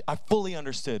fully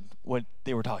understood what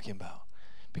they were talking about.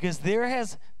 Because there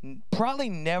has probably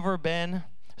never been,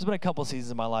 there's been a couple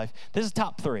seasons in my life. This is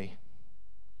top 3.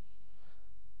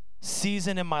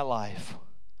 Season in my life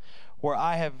where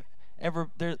I have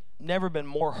there's never been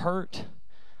more hurt.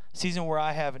 Season where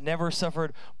I have never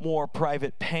suffered more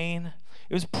private pain.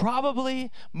 It was probably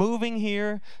moving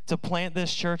here to plant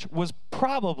this church was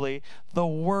probably the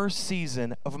worst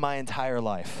season of my entire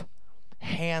life.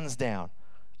 Hands down.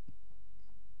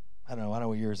 I don't know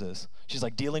what yours is. She's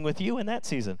like, dealing with you in that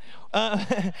season.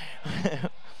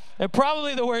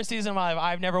 Probably the worst season of my life.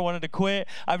 I've never wanted to quit.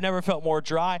 I've never felt more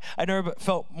dry. I've never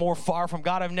felt more far from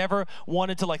God. I've never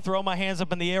wanted to throw my hands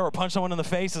up in the air or punch someone in the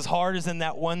face as hard as in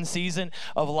that one season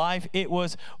of life. It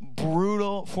was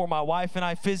brutal for my wife and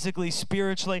I, physically,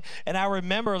 spiritually. And I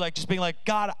remember just being like,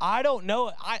 God, I don't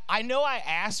know. I know I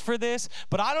asked for this,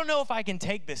 but I don't know if I can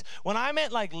take this. When I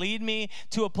meant lead me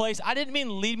to a place, I didn't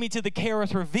mean lead me to the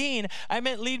Kerith Ravine. I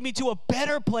meant lead me to a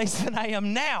better place than I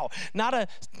am now. Not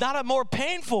a more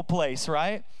painful place,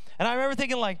 right? And I remember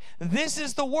thinking this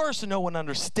is the worst. No one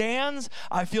understands.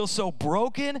 I feel so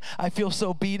broken. I feel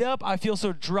so beat up. I feel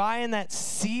so dry in that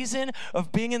season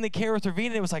of being in the Kerith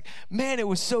Ravine. And it was man, it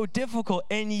was so difficult.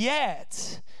 And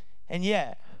yet,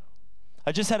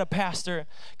 I just had a pastor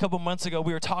a couple months ago.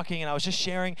 We were talking, and I was just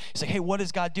sharing. He's like, hey, what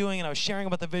is God doing? And I was sharing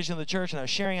about the vision of the church, and I was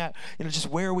sharing out, just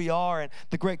where we are and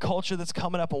the great culture that's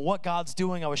coming up and what God's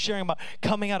doing. I was sharing about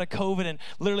coming out of COVID and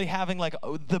literally having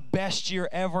the best year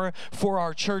ever for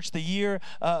our church. The year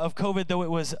of COVID, though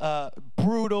it was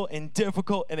brutal and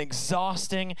difficult and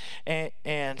exhausting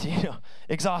and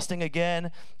exhausting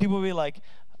again. People would be like,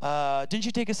 didn't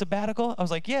you take a sabbatical? I was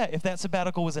like, yeah, if that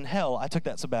sabbatical was in hell, I took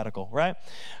that sabbatical, right?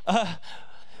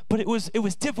 But it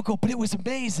was difficult, but it was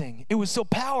amazing. It was so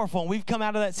powerful. And we've come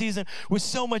out of that season with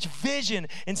so much vision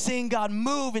and seeing God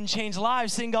move and change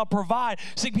lives, seeing God provide,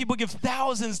 seeing people give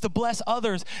thousands to bless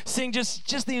others, seeing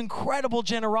just the incredible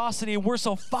generosity. And we're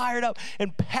so fired up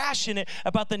and passionate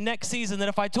about the next season that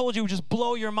if I told you, it would just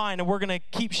blow your mind, and we're going to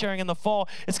keep sharing in the fall,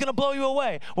 it's going to blow you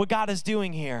away what God is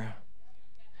doing here.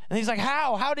 And he's like,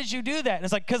 how? How did you do that? And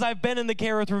it's because I've been in the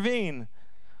Kerith Ravine.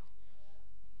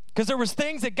 Because there was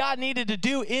things that God needed to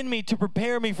do in me to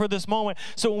prepare me for this moment.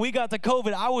 So when we got to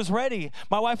COVID, I was ready.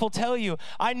 My wife will tell you,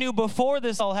 I knew before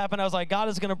this all happened, I was like,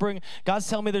 God's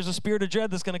telling me there's a spirit of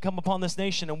dread that's going to come upon this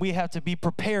nation, and we have to be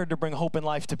prepared to bring hope and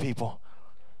life to people.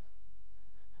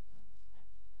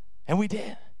 And we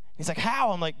did. He's like,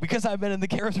 how? I'm like, because I've been in the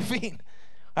Kerith Ravine.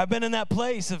 I've been in that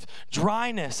place of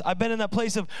dryness. I've been in that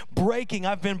place of breaking.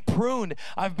 I've been pruned.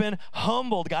 I've been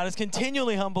humbled. God is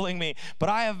continually humbling me, but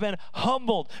I have been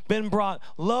humbled, been brought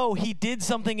low. He did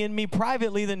something in me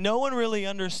privately that no one really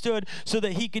understood so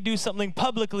that he could do something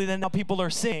publicly that now people are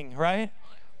seeing, right?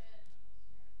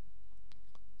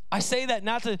 I say that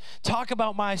not to talk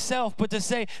about myself, but to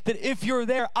say that if you're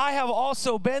there, I have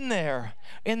also been there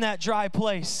in that dry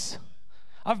place.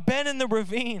 I've been in the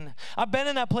ravine. I've been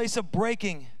in that place of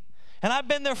breaking. And I've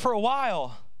been there for a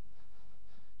while.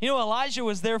 Elijah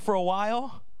was there for a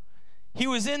while. He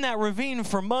was in that ravine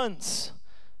for months.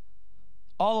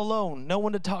 All alone. No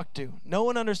one to talk to. No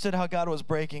one understood how God was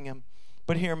breaking him.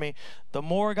 But hear me. The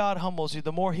more God humbles you,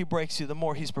 the more he breaks you, the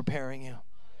more he's preparing you.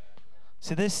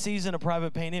 See, this season of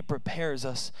private pain, it prepares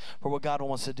us for what God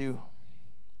wants to do.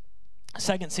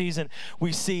 Second season,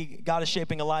 we see God is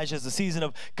shaping Elijah as a season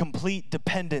of complete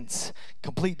dependence.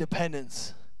 Complete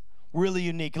dependence. Really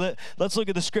unique. Let's look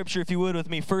at the scripture, if you would, with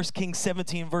me. 1 Kings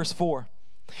 17, verse 4.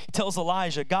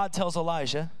 God tells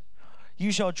Elijah,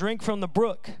 you shall drink from the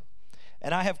brook,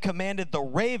 and I have commanded the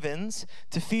ravens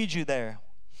to feed you there.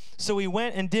 So he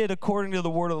went and did according to the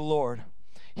word of the Lord.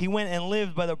 He went and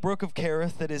lived by the brook of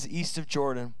Kerith that is east of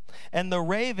Jordan. And the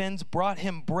ravens brought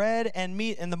him bread and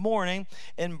meat in the morning,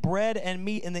 and bread and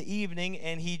meat in the evening,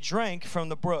 and he drank from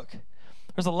the brook.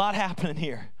 There's a lot happening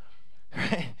here.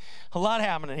 Right? A lot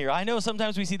happening here. I know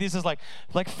sometimes we see these as like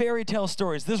fairy tale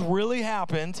stories. This really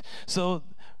happened, so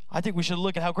I think we should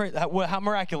look at how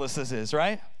miraculous this is,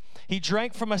 right? He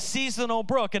drank from a seasonal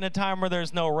brook in a time where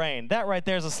there's no rain. That right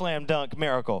there is a slam dunk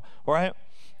miracle, right?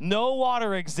 No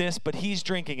water exists, but he's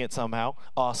drinking it somehow.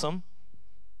 Awesome.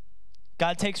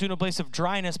 God takes you in a place of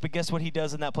dryness, but guess what he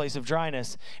does in that place of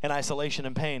dryness and isolation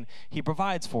and pain? He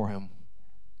provides for him.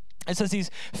 It says he's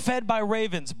fed by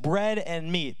ravens, bread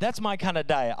and meat. That's my kind of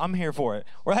diet. I'm here for it,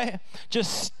 right?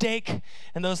 Just steak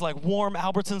and those like warm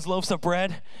Albertsons loaves of bread.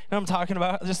 You know what I'm talking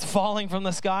about? Just falling from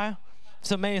the sky.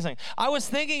 It's amazing. I was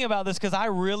thinking about this because I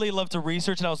really love to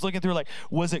research, and I was looking through like,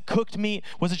 was it cooked meat?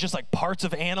 Was it just like parts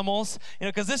of animals? You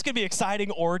know, because this could be exciting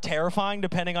or terrifying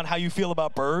depending on how you feel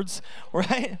about birds,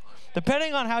 right?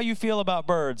 Depending on how you feel about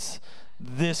birds,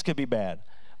 this could be bad.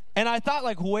 And I thought,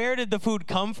 like, where did the food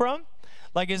come from?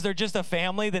 Like, is there just a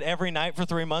family that every night for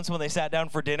 3 months when they sat down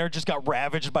for dinner just got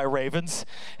ravaged by ravens?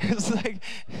 It's like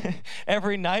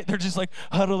every night they're just like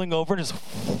huddling over, just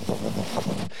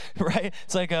right?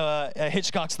 It's like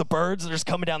Hitchcock's The Birds. They're just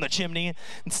coming down the chimney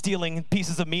and stealing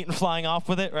pieces of meat and flying off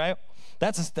with it, right?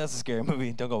 That's a scary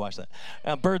movie. Don't go watch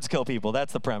that. Birds kill people.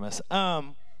 That's the premise.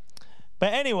 But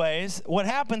anyways, what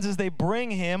happens is they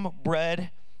bring him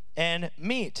bread and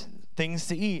meat, things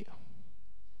to eat.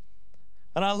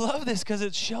 And I love this because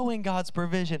it's showing God's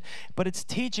provision, but it's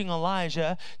teaching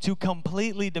Elijah to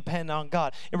completely depend on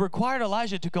God. It required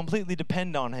Elijah to completely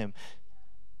depend on him.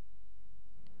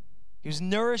 He was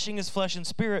nourishing his flesh and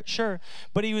spirit, sure,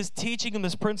 but he was teaching him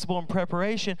this principle in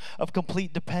preparation of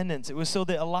complete dependence. It was so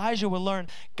that Elijah would learn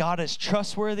God is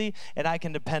trustworthy and I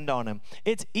can depend on him.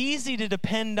 It's easy to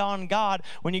depend on God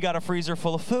when you got a freezer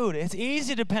full of food. It's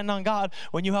easy to depend on God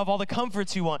when you have all the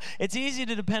comforts you want. It's easy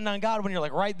to depend on God when you're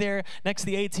like right there next to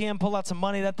the ATM, pull out some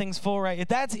money, that thing's full, right?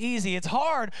 That's easy. It's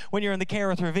hard when you're in the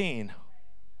Kerith Ravine.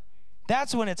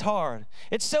 That's when it's hard.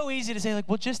 It's so easy to say, like,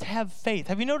 well, just have faith.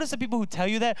 Have you noticed that people who tell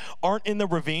you that aren't in the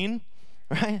ravine,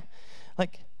 right?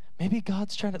 Like, maybe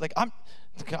God's trying to, like,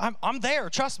 I'm there.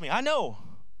 Trust me. I know.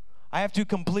 I have to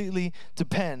completely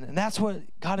depend. And that's what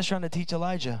God is trying to teach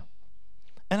Elijah.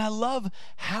 And I love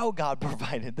how God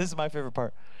provided. This is my favorite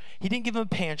part. He didn't give him a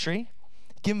pantry,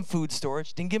 give him food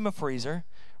storage, didn't give him a freezer,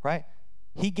 right?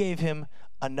 He gave him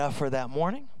enough for that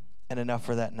morning and enough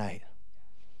for that night.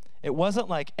 It wasn't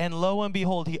like, and lo and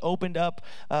behold, he opened up,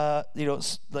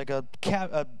 like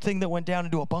a thing that went down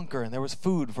into a bunker, and there was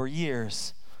food for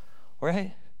years,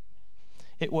 right?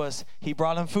 It was, he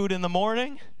brought him food in the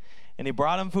morning, and he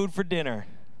brought him food for dinner.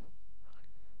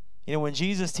 You know, when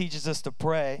Jesus teaches us to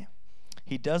pray,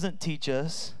 he doesn't teach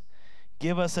us,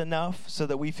 give us enough so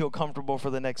that we feel comfortable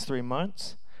for the next 3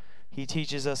 months. He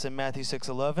teaches us in Matthew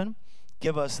 6:11,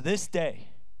 give us this day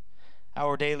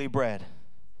our daily bread.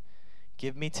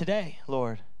 Give me today,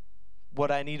 Lord, what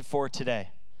I need for today.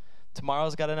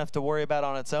 Tomorrow's got enough to worry about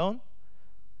on its own.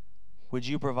 Would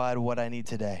you provide what I need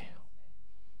today?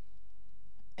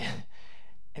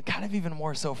 And kind of even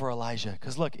more so for Elijah.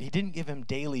 Because look, he didn't give him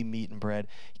daily meat and bread.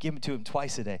 He gave it to him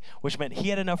twice a day, which meant he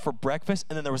had enough for breakfast,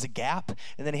 and then there was a gap,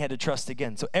 and then he had to trust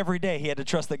again. So every day he had to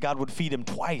trust that God would feed him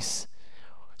twice.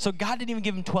 So God didn't even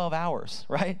give him 12 hours,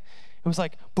 right? It was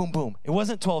like, boom, boom. It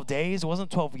wasn't 12 days. It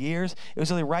wasn't 12 years. It was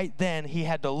really right then he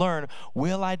had to learn,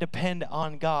 will I depend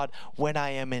on God when I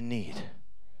am in need?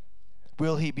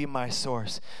 Will he be my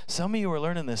source? Some of you are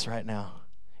learning this right now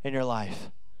in your life.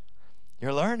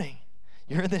 You're learning.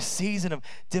 You're in this season of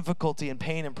difficulty and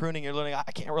pain and pruning. You're learning,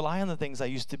 I can't rely on the things I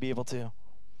used to be able to.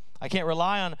 I can't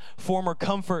rely on former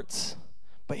comforts.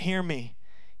 But hear me.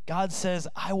 God says,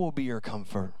 I will be your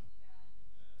comfort.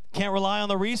 Can't rely on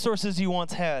the resources you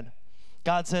once had.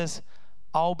 God says,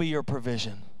 I'll be your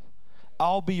provision.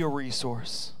 I'll be your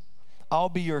resource. I'll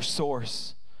be your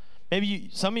source. Maybe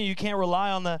some of you can't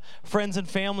rely on the friends and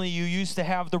family you used to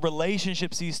have, the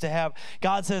relationships you used to have.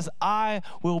 God says, I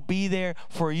will be there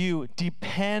for you.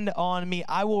 Depend on me.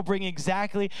 I will bring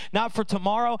exactly, not for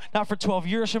tomorrow, not for 12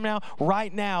 years from now,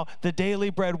 right now, the daily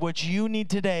bread, which you need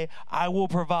today, I will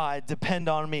provide. Depend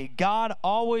on me. God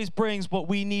always brings what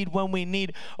we need when we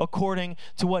need according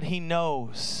to what he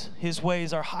knows. His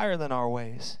ways are higher than our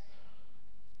ways.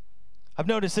 I've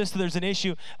noticed this, that there's an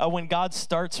issue when God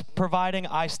starts providing,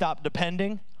 I stop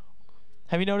depending.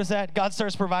 Have you noticed that? God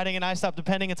starts providing and I stop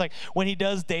depending. It's like when he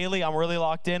does daily, I'm really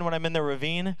locked in when I'm in the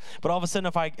ravine. But all of a sudden,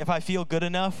 if I feel good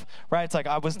enough, right? It's like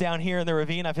I was down here in the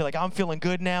ravine. I feel like I'm feeling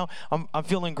good now. I'm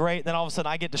feeling great. Then all of a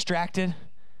sudden, I get distracted.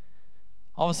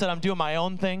 All of a sudden, I'm doing my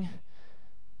own thing.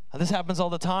 And this happens all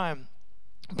the time.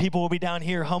 People will be down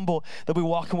here humble. They'll be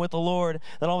walking with the Lord.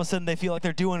 Then all of a sudden they feel like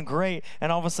they're doing great.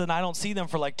 And all of a sudden I don't see them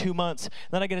for like 2 months.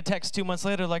 Then I get a text 2 months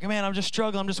later like, man, I'm just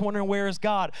struggling. I'm just wondering, where is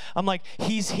God? I'm like,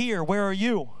 he's here. Where are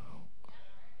you?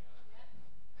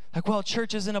 Like, well,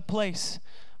 church isn't a place.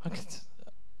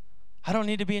 I don't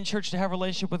need to be in church to have a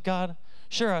relationship with God.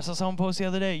 Sure, I saw someone post the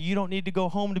other day, you don't need to go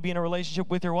home to be in a relationship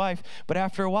with your wife. But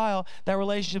after a while, that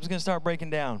relationship's going to start breaking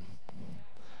down.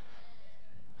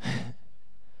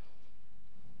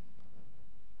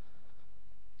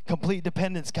 Complete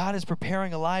dependence. God is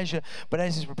preparing Elijah, but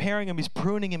as he's preparing him, he's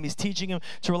pruning him, he's teaching him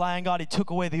to rely on God. He took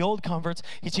away the old comforts.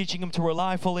 He's teaching him to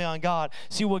rely fully on God.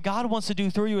 See, what God wants to do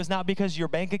through you is not because of your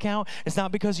bank account. It's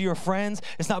not because of your friends.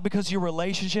 It's not because of your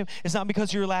relationship. It's not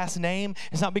because of your last name.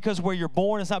 It's not because of where you're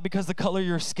born. It's not because of the color of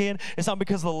your skin. It's not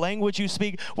because of the language you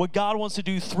speak. What God wants to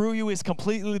do through you is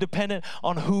completely dependent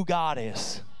on who God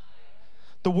is.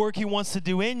 The work he wants to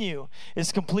do in you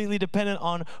is completely dependent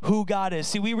on who God is.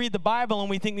 See, we read the Bible and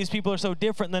we think these people are so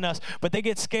different than us, but they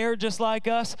get scared just like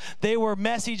us. They were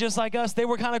messy just like us. They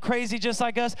were kind of crazy just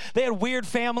like us. They had weird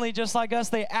family just like us.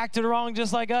 They acted wrong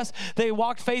just like us. They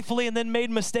walked faithfully and then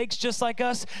made mistakes just like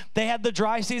us. They had the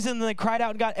dry season and they cried out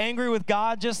and got angry with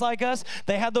God just like us.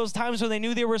 They had those times when they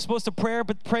knew they were supposed to pray,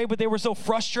 but they were so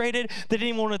frustrated they didn't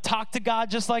even want to talk to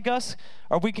God just like us.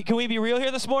 Can we be real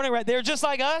here this morning? Right? They're just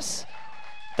like us.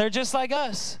 They're just like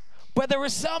us. But there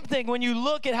was something when you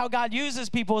look at how God uses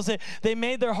people is that they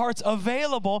made their hearts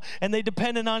available and they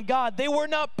depended on God. They were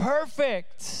not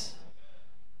perfect.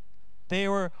 They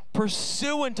were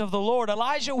pursuant of the Lord.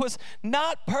 Elijah was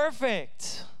not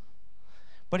perfect,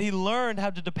 but he learned how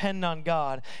to depend on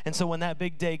God. And so when that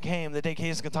big day came, the day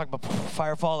Casey's going to talk about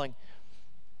fire falling,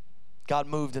 God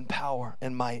moved in power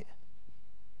and might.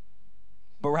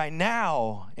 But right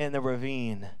now in the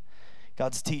ravine,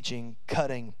 God's teaching,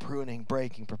 cutting, pruning,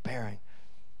 breaking, preparing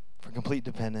for complete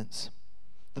dependence.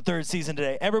 The third season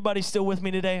today. Everybody still with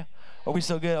me today? Are we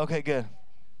still good? Okay, good.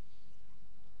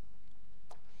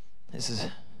 This is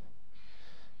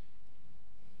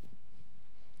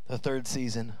the third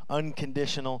season.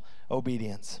 Unconditional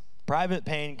obedience. Private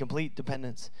pain, complete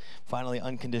dependence. Finally,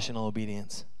 unconditional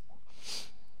obedience.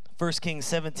 1 Kings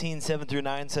 17,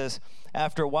 7-9 says,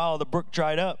 after a while the brook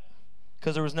dried up,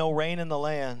 because there was no rain in the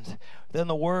land. Then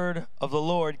the word of the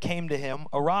Lord came to him,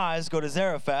 arise, go to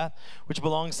Zarephath, which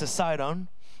belongs to Sidon,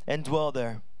 and dwell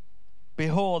there.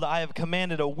 Behold, I have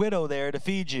commanded a widow there to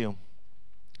feed you.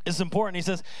 It's important. He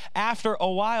says, after a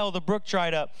while, the brook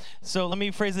dried up. So let me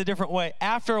phrase it a different way.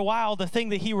 After a while, the thing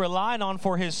that he relied on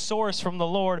for his source from the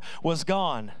Lord was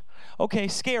gone. Okay,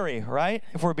 scary, right?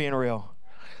 If we're being real.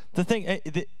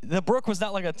 The brook was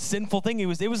not like a sinful thing. It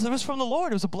was from the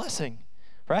Lord. It was a blessing,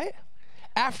 right?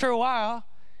 After a while,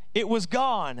 it was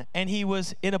gone, and he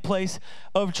was in a place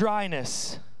of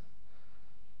dryness.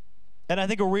 And I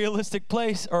think a realistic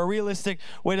place or a realistic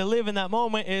way to live in that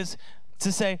moment is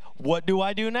to say, what do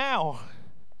I do now?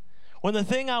 When the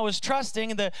thing I was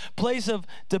trusting, the place of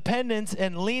dependence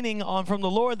and leaning on from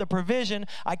the Lord, the provision,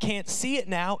 I can't see it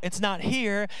now. It's not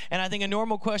here. And I think a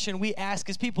normal question we ask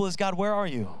as people is, God, where are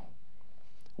you?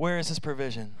 Where is his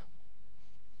provision?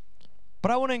 But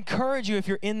I want to encourage you, if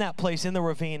you're in that place, in the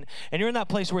ravine, and you're in that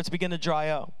place where it's beginning to dry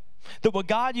up, that what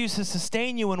God used to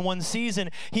sustain you in one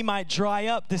season, he might dry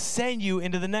up to send you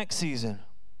into the next season.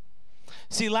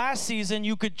 See, last season,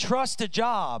 you could trust a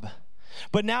job,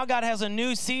 but now God has a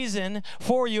new season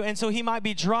for you, and so he might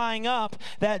be drying up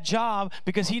that job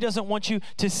because he doesn't want you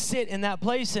to sit in that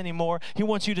place anymore. He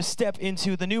wants you to step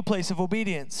into the new place of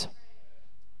obedience.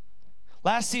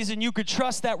 Last season, you could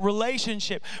trust that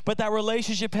relationship, but that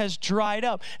relationship has dried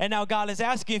up. And now God is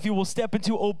asking if you will step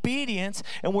into obedience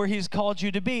and where he's called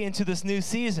you to be into this new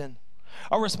season.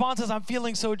 Our response is, I'm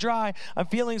feeling so dry. I'm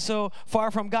feeling so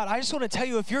far from God. I just want to tell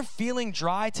you, if you're feeling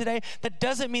dry today, that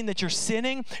doesn't mean that you're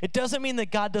sinning. It doesn't mean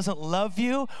that God doesn't love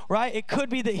you, right? It could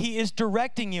be that he is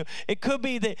directing you. It could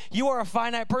be that you are a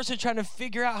finite person trying to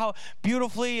figure out how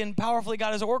beautifully and powerfully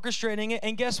God is orchestrating it.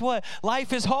 And guess what?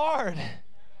 Life is hard.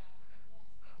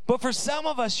 But for some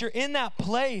of us, you're in that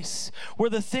place where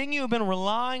the thing you've been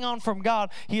relying on from God,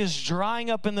 he is drying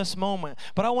up in this moment.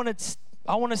 But I want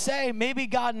to say, maybe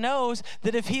God knows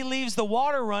that if he leaves the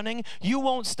water running, you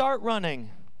won't start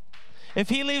running. If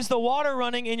he leaves the water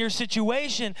running in your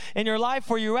situation, in your life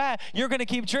where you're at, you're going to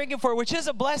keep drinking for it, which is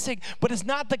a blessing, but it's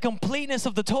not the completeness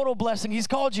of the total blessing he's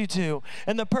called you to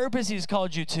and the purpose he's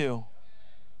called you to.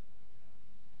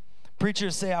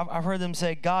 Preachers say, I've heard them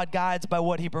say, God guides by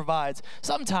what he provides.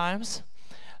 Sometimes.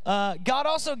 God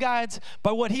also guides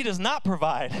by what he does not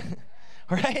provide,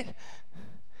 right?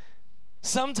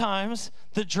 Sometimes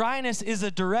the dryness is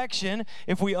a direction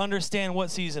if we understand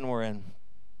what season we're in.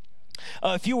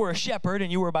 If you were a shepherd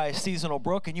and you were by a seasonal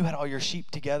brook and you had all your sheep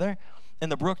together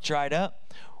and the brook dried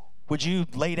up, would you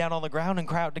lay down on the ground and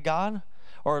cry out to God?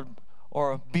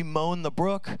 Or bemoan the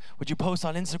brook? Would you post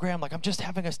on Instagram like, I'm just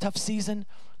having a tough season?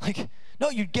 Like, no,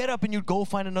 you'd get up and you'd go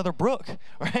find another brook,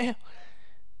 right?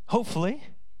 Hopefully.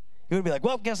 You would be like,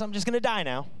 well, guess I'm just going to die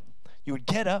now. You would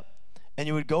get up and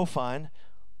you would go find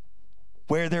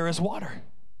where there is water.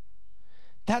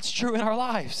 That's true in our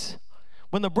lives.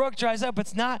 When the brook dries up,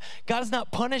 God is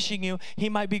not punishing you. He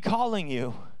might be calling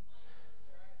you.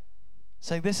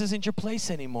 It's like, this isn't your place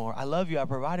anymore. I love you. I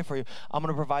provided for you. I'm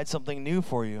going to provide something new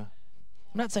for you.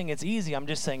 I'm not saying it's easy. I'm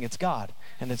just saying it's God,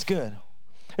 and it's good.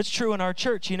 It's true in our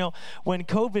church. You know, when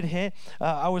COVID hit,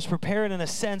 I was prepared in a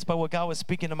sense by what God was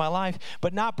speaking to my life,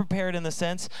 but not prepared in the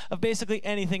sense of basically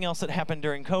anything else that happened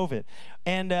during COVID.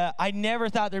 And I never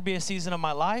thought there'd be a season of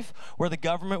my life where the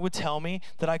government would tell me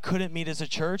that I couldn't meet as a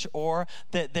church, or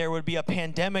that there would be a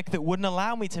pandemic that wouldn't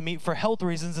allow me to meet for health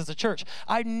reasons as a church.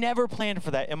 I never planned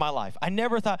for that in my life. I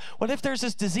never thought, what if there's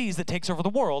this disease that takes over the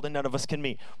world and none of us can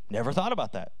meet? Never thought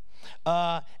about that.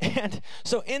 And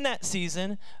so in that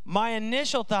season, my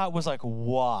initial thought was like,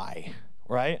 why,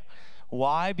 right?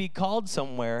 Why be called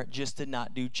somewhere just to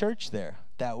not do church there?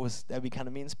 That'd be kind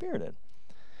of mean-spirited.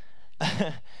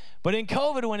 But in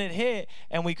COVID, when it hit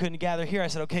and we couldn't gather here, I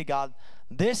said, okay, God,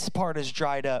 this part is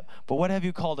dried up, but what have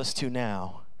you called us to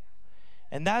now?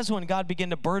 And that's when God began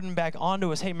to burden back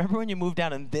onto us. Hey, remember when you moved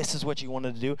down and this is what you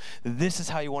wanted to do? This is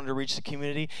how you wanted to reach the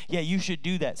community? Yeah, you should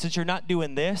do that. Since you're not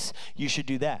doing this, you should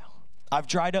do that. I've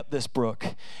dried up this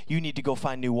brook. You need to go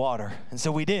find new water. And so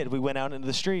we did. We went out into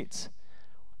the streets.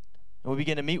 And we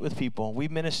began to meet with people. We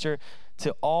minister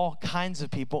to all kinds of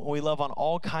people, and we love on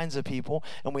all kinds of people,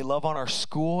 and we love on our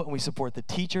school, and we support the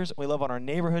teachers, and we love on our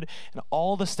neighborhood, and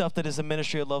all the stuff that is the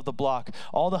ministry of Love the Block,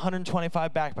 all the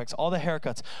 125 backpacks, all the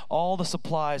haircuts, all the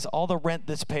supplies, all the rent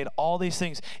that's paid, all these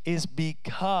things is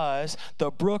because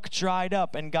the brook dried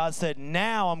up, and God said,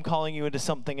 now I'm calling you into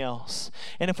something else.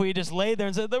 And if we just lay there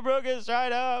and said, the brook is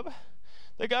dried up,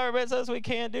 the government says we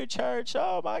can't do church,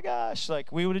 oh my gosh,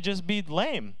 like we would just be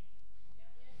lame.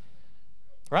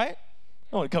 Right?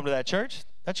 I don't want to come to that church.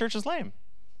 That church is lame.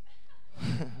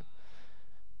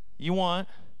 You want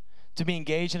to be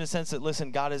engaged in a sense that,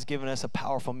 listen, God has given us a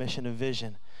powerful mission and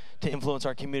vision to influence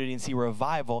our community and see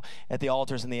revival at the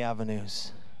altars and the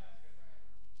avenues.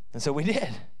 And so we did.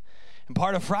 And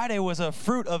part of Friday was a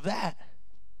fruit of that.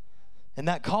 And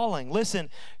that calling. Listen,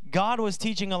 God was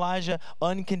teaching Elijah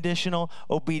unconditional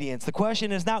obedience. The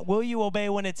question is not, will you obey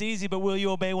when it's easy, but will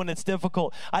you obey when it's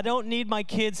difficult? I don't need my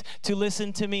kids to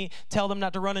listen to me, tell them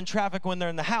not to run in traffic when they're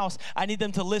in the house. I need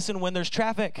them to listen when there's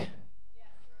traffic.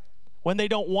 When they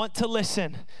don't want to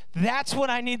listen. That's when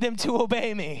I need them to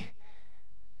obey me.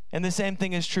 And the same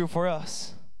thing is true for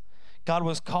us. God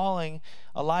was calling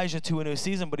Elijah to a new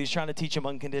season, but he's trying to teach him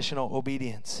unconditional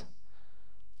obedience.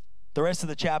 The rest of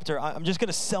the chapter, I'm just going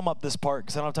to sum up this part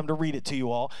because I don't have time to read it to you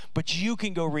all, but you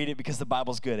can go read it because the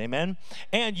Bible's good, amen?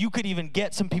 And you could even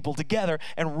get some people together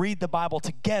and read the Bible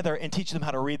together and teach them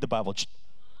how to read the Bible.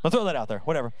 I'll throw that out there,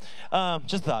 whatever.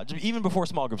 Just a thought, even before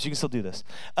small groups, you can still do this.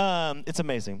 It's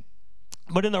amazing.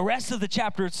 But in the rest of the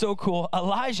chapter, it's so cool.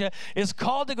 Elijah is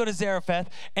called to go to Zarephath,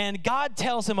 and God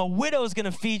tells him a widow is going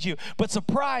to feed you. But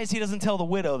surprise, he doesn't tell the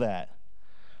widow that.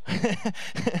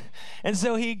 And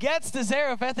so he gets to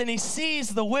Zarephath and he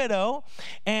sees the widow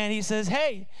and he says,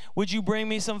 hey, would you bring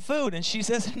me some food? And she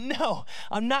says, no,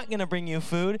 I'm not going to bring you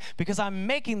food because I'm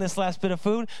making this last bit of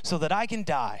food so that I can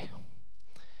die.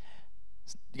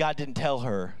 God didn't tell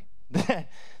her that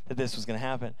this was going to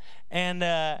happen. And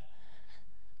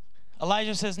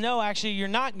Elijah says, no, actually, you're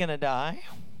not going to die.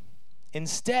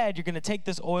 Instead, you're going to take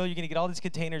this oil, you're going to get all these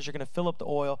containers, you're going to fill up the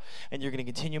oil, and you're going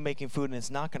to continue making food, and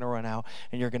it's not going to run out,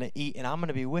 and you're going to eat, and I'm going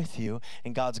to be with you,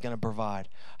 and God's going to provide.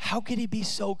 How could he be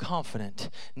so confident?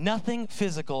 Nothing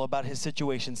physical about his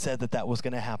situation said that that was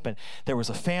going to happen. There was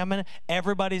a famine,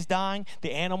 everybody's dying,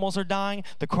 the animals are dying,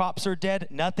 the crops are dead.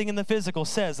 Nothing in the physical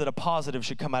says that a positive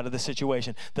should come out of the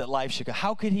situation, that life should go.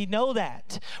 How could he know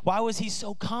that? Why was he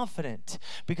so confident?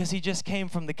 Because he just came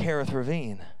from the Kerith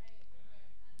Ravine.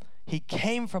 He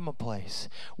came from a place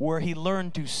where he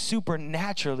learned to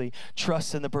supernaturally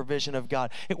trust in the provision of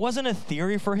God. It wasn't a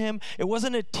theory for him. It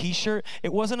wasn't a t-shirt.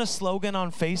 It wasn't a slogan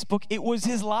on Facebook. It was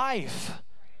his life.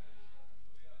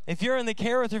 If you're in the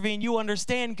Kerith Ravine, you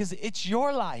understand because it's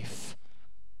your life.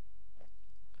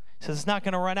 He says it's not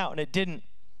going to run out, and it didn't.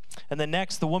 And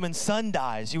the woman's son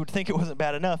dies. You would think it wasn't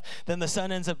bad enough. Then the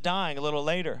son ends up dying a little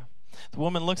later. The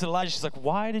woman looks at Elijah. She's like,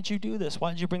 why did you do this?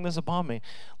 Why did you bring this upon me?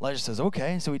 Elijah says,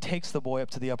 okay. So he takes the boy up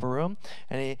to the upper room,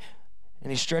 and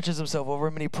he stretches himself over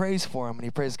him, and he prays for him, and he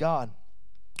prays, God,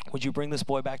 would you bring this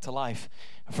boy back to life?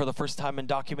 And for the first time in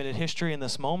documented history in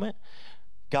this moment,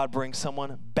 God brings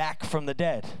someone back from the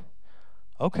dead.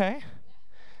 Okay.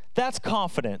 That's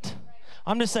confident.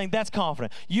 I'm just saying that's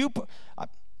confident.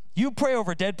 You pray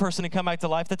over a dead person and come back to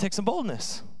life, that takes some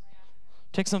boldness.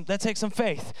 That takes some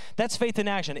faith. That's faith in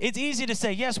action. It's easy to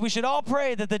say, yes, we should all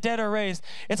pray that the dead are raised.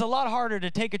 It's a lot harder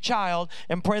to take a child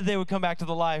and pray that they would come back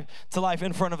to life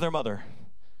in front of their mother.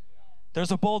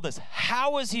 There's a boldness.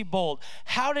 How was he bold?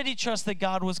 How did he trust that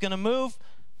God was going to move?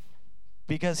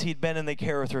 Because he'd been in the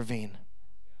Kerith Ravine,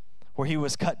 where he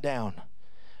was cut down,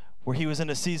 where he was in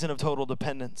a season of total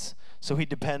dependence. So he'd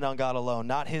depend on God alone.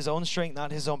 Not his own strength,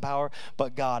 not his own power,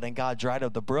 but God. And God dried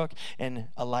up the brook, and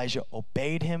Elijah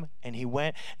obeyed him, and he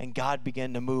went, and God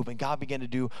began to move, and God began to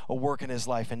do a work in his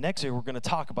life. And next week, we're going to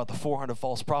talk about the 400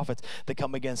 false prophets that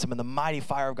come against him and the mighty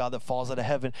fire of God that falls out of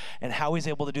heaven and how he's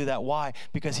able to do that. Why?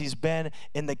 Because he's been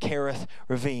in the Kerith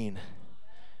Ravine.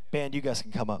 Band, you guys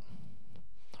can come up.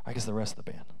 I guess the rest of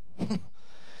the band.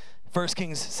 1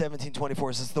 Kings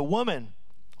 17:24 says, the woman,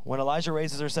 when Elijah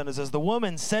raises her son, it says, the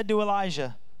woman said to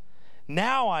Elijah,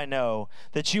 now I know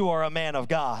that you are a man of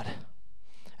God,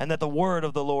 and that the word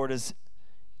of the Lord is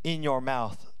in your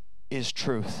mouth is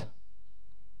truth.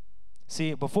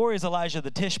 See, before he's Elijah the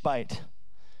Tishbite,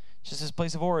 just his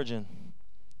place of origin.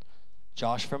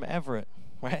 Josh from Everett,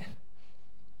 right?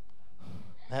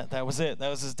 That was it. That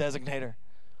was his designator.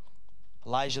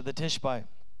 Elijah the Tishbite.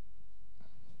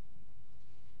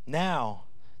 Now,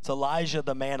 it's Elijah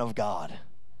the man of God.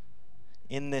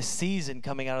 In this season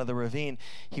coming out of the ravine,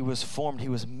 he was formed, he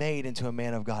was made into a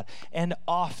man of God. And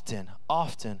often,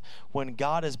 when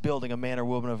God is building a man or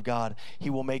woman of God, he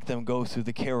will make them go through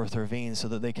the Kerith Ravine so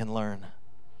that they can learn.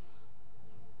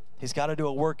 He's got to do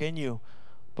a work in you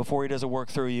before he does a work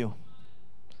through you.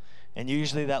 And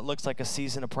usually that looks like a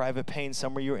season of private pain.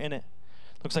 Some of you are in it.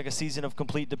 Looks like a season of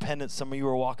complete dependence. Some of you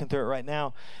are walking through it right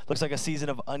now. Looks like a season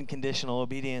of unconditional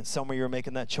obedience. Some of you are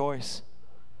making that choice.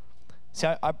 See,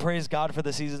 I praise God for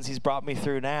the seasons he's brought me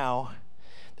through now.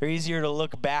 They're easier to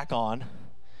look back on.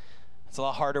 It's a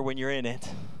lot harder when you're in it,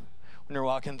 when you're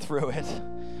walking through it.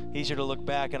 Easier to look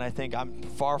back, and I think I'm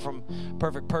far from a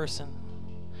perfect person.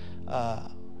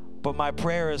 But my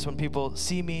prayer is when people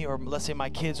see me, or let's say my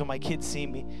kids, when my kids see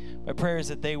me, my prayer is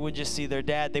that they would just see their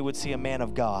dad, they would see a man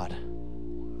of God.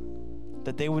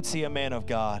 That they would see a man of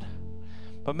God.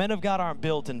 But men of God aren't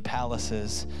built in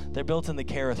palaces. They're built in the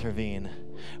Kerith Ravine.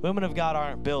 Women of God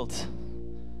aren't built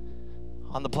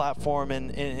on the platform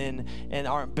and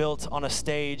aren't built on a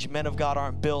stage. Men of God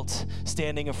aren't built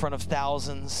standing in front of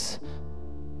thousands.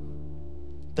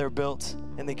 They're built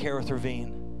in the Kerith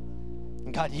Ravine.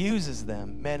 And God uses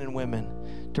them, men and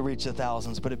women, to reach the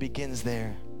thousands, but it begins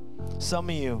there. Some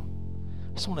of you,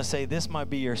 I just want to say this might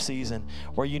be your season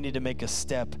where you need to make a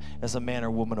step as a man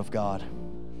or woman of God.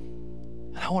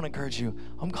 And I want to encourage you,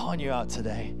 I'm calling you out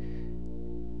today,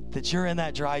 that you're in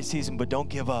that dry season, but don't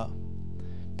give up.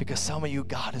 Because some of you,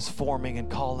 God is forming and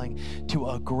calling to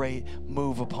a great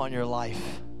move upon your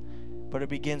life. But it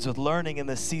begins with learning in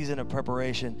this season of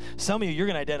preparation. Some of you, you're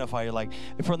going to identify, you're like,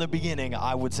 from the beginning,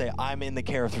 I would say, I'm in the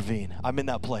Kerith Ravine. I'm in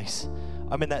that place.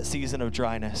 I'm in that season of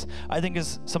dryness. I think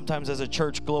sometimes as a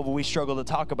church global, we struggle to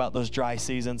talk about those dry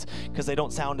seasons because they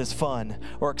don't sound as fun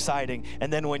or exciting.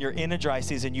 And then when you're in a dry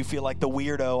season, you feel like the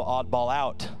weirdo oddball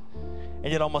out.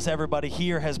 And yet almost everybody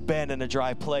here has been in a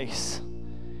dry place,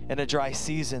 in a dry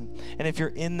season. And if you're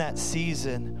in that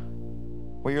season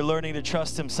where you're learning to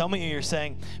trust him, some of you are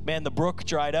saying, man, the brook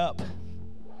dried up.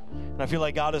 And I feel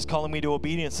like God is calling me to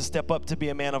obedience, to step up to be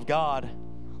a man of God.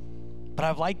 but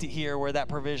I've liked it here where that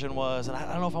provision was, and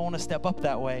I don't know if I want to step up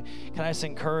that way. Can I just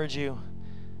encourage you?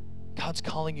 God's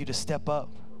calling you to step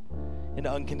up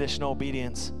into unconditional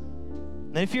obedience.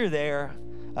 And if you're there,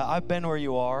 I've been where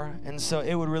you are, and so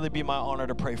it would really be my honor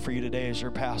to pray for you today as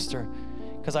your pastor,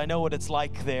 because I know what it's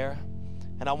like there,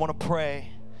 and I want to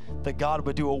pray that God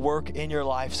would do a work in your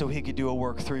life so he could do a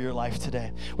work through your life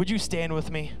today. Would you stand with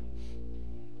me?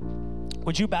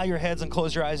 Would you bow your heads and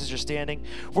close your eyes as you're standing?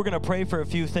 We're going to pray for a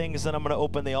few things, then I'm going to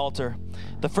open the altar.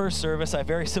 The first service, I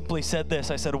very simply said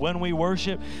this. I said, when we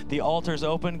worship, the altar's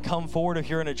open. Come forward if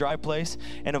you're in a dry place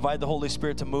and invite the Holy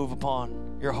Spirit to move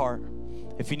upon your heart.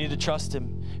 If you need to trust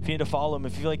him, if you need to follow him,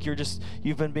 if you feel like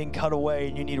you've been being cut away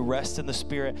and you need rest in the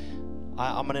Spirit,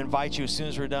 I'm going to invite you as soon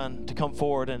as we're done to come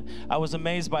forward. And I was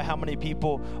amazed by how many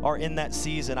people are in that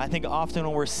season. I think often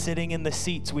when we're sitting in the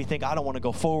seats, we think, I don't want to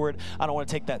go forward. I don't want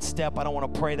to take that step. I don't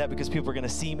want to pray that because people are going to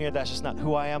see me, or that's just not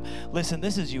who I am. Listen,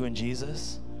 this is you and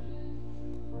Jesus.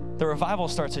 The revival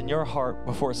starts in your heart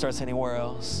before it starts anywhere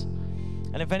else.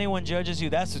 And if anyone judges you,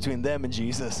 that's between them and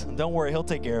Jesus. And don't worry, he'll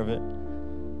take care of it.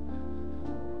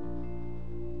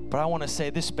 But I want to say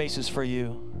this space is for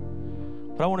you.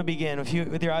 But I want to begin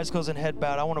with your eyes closed and head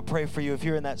bowed. I want to pray for you if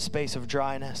you're in that space of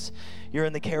dryness. You're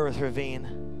in the Kerith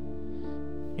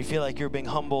Ravine. You feel like you're being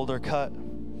humbled or cut,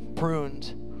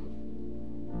 pruned.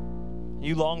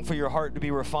 You long for your heart to be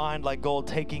refined like gold,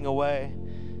 taking away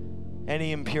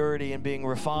any impurity and being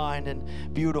refined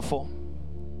and beautiful.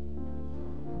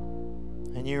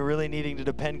 And you're really needing to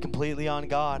depend completely on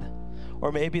God.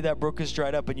 Or maybe that brook is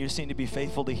dried up and you just need to be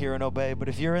faithful to hear and obey. But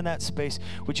if you're in that space,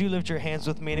 would you lift your hands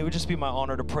with me? And it would just be my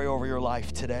honor to pray over your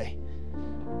life today.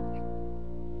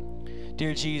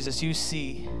 Dear Jesus, you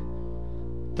see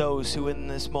those who in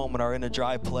this moment are in a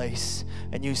dry place,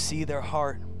 and you see their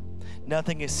heart.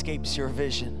 Nothing escapes your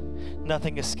vision.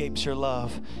 Nothing escapes your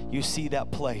love. You see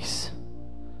that place.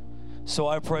 So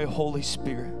I pray, Holy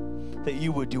Spirit, that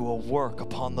you would do a work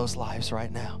upon those lives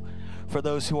right now. For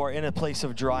those who are in a place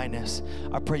of dryness,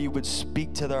 I pray you would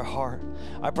speak to their heart.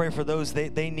 I pray for those,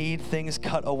 they need things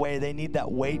cut away. They need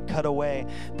that weight cut away.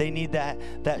 They need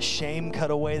that shame cut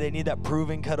away. They need that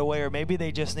proving cut away. Or maybe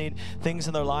they just need things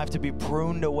in their life to be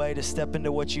pruned away to step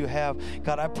into what you have.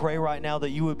 God, I pray right now that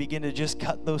you would begin to just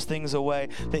cut those things away.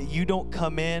 That you don't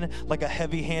come in like a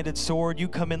heavy-handed sword. You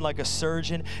come in like a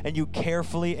surgeon, and you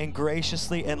carefully and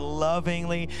graciously and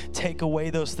lovingly take away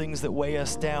those things that weigh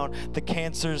us down. The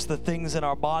cancers, the things in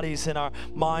our bodies, in our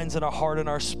minds, in our heart, in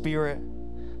our spirit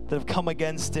that have come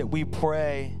against it. We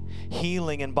pray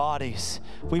healing in bodies.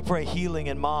 We pray healing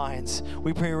in minds.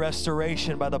 We pray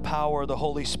restoration by the power of the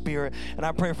Holy Spirit. And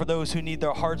I pray for those who need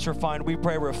their hearts refined. We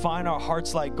pray refine our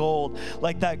hearts like gold,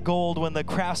 like that gold when the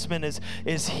craftsman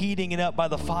is heating it up by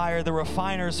the fire, the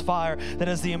refiner's fire, that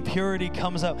as the impurity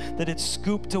comes up, that it's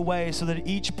scooped away so that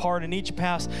each part and each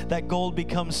pass, that gold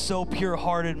becomes so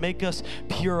pure-hearted. Make us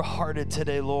pure-hearted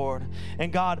today, Lord.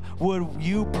 And God, would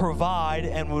you provide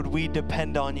and would we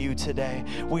depend on you today?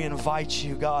 We invite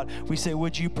you, God. We say,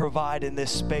 would you provide in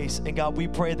this space? And God, we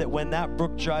pray that when that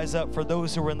brook dries up, for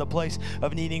those who are in the place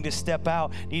of needing to step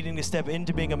out, needing to step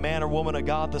into being a man or woman of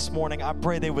God this morning, I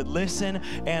pray they would listen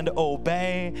and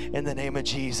obey in the name of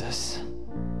Jesus.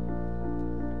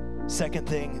 Second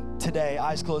thing today,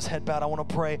 eyes closed, head bowed, I want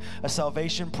to pray a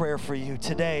salvation prayer for you.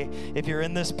 Today, if you're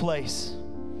in this place,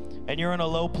 and you're in a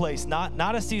low place,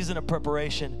 not a season of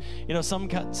preparation. You know,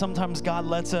 sometimes God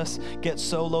lets us get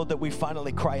so low that we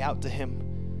finally cry out to him.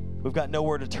 We've got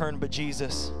nowhere to turn but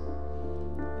Jesus.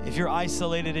 If you're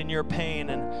isolated in your pain,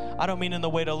 and I don't mean in the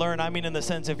way to learn, I mean in the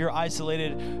sense if you're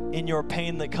isolated in your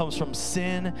pain that comes from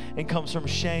sin and comes from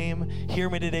shame, hear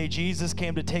me today. Jesus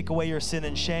came to take away your sin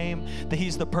and shame, that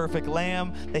he's the perfect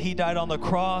lamb, that he died on the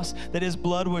cross, that his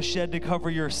blood was shed to cover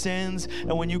your sins.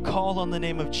 And when you call on the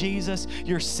name of Jesus,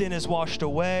 your sin is washed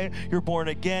away. You're born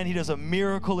again. He does a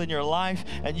miracle in your life,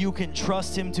 and you can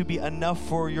trust him to be enough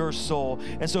for your soul.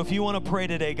 And so if you want to pray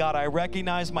today, God, I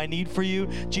recognize my need for you.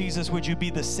 Jesus, would you be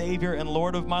the Savior and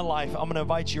Lord of my life? I'm going to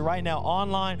invite you right now,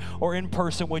 online or in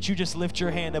person. Would you just lift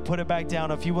your hand and put it back down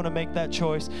if you want to make that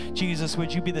choice? Jesus,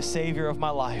 would you be the Savior of my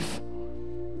life?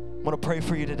 I want to pray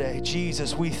for you today.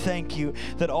 Jesus, we thank you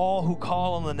that all who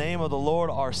call on the name of the Lord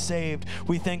are saved.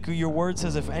 We thank you. Your word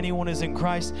says if anyone is in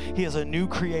Christ, he is a new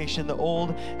creation. The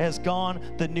old has gone,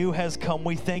 the new has come.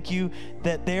 We thank you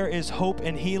that there is hope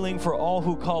and healing for all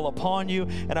who call upon you.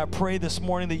 And I pray this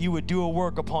morning that you would do a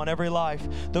work upon every life.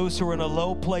 Those who are in a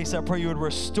low place, I pray you would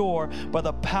restore by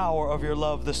the power of your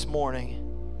love this morning.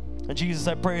 And Jesus,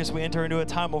 I pray as we enter into a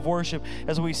time of worship,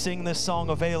 as we sing this song,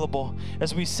 Available,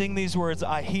 as we sing these words,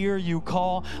 I hear you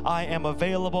call, I am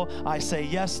available. I say,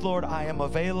 yes, Lord, I am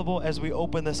available. As we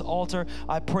open this altar,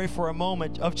 I pray for a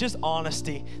moment of just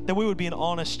honesty, that we would be an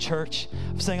honest church,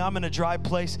 of saying, I'm in a dry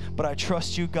place, but I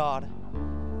trust you, God.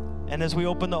 And as we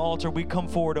open the altar, we come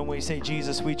forward and we say,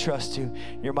 Jesus, we trust you.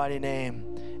 In your mighty name,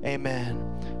 amen.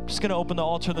 I'm just going to open the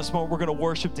altar this moment. We're going to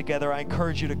worship together. I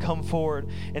encourage you to come forward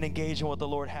and engage in what the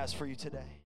Lord has for you today.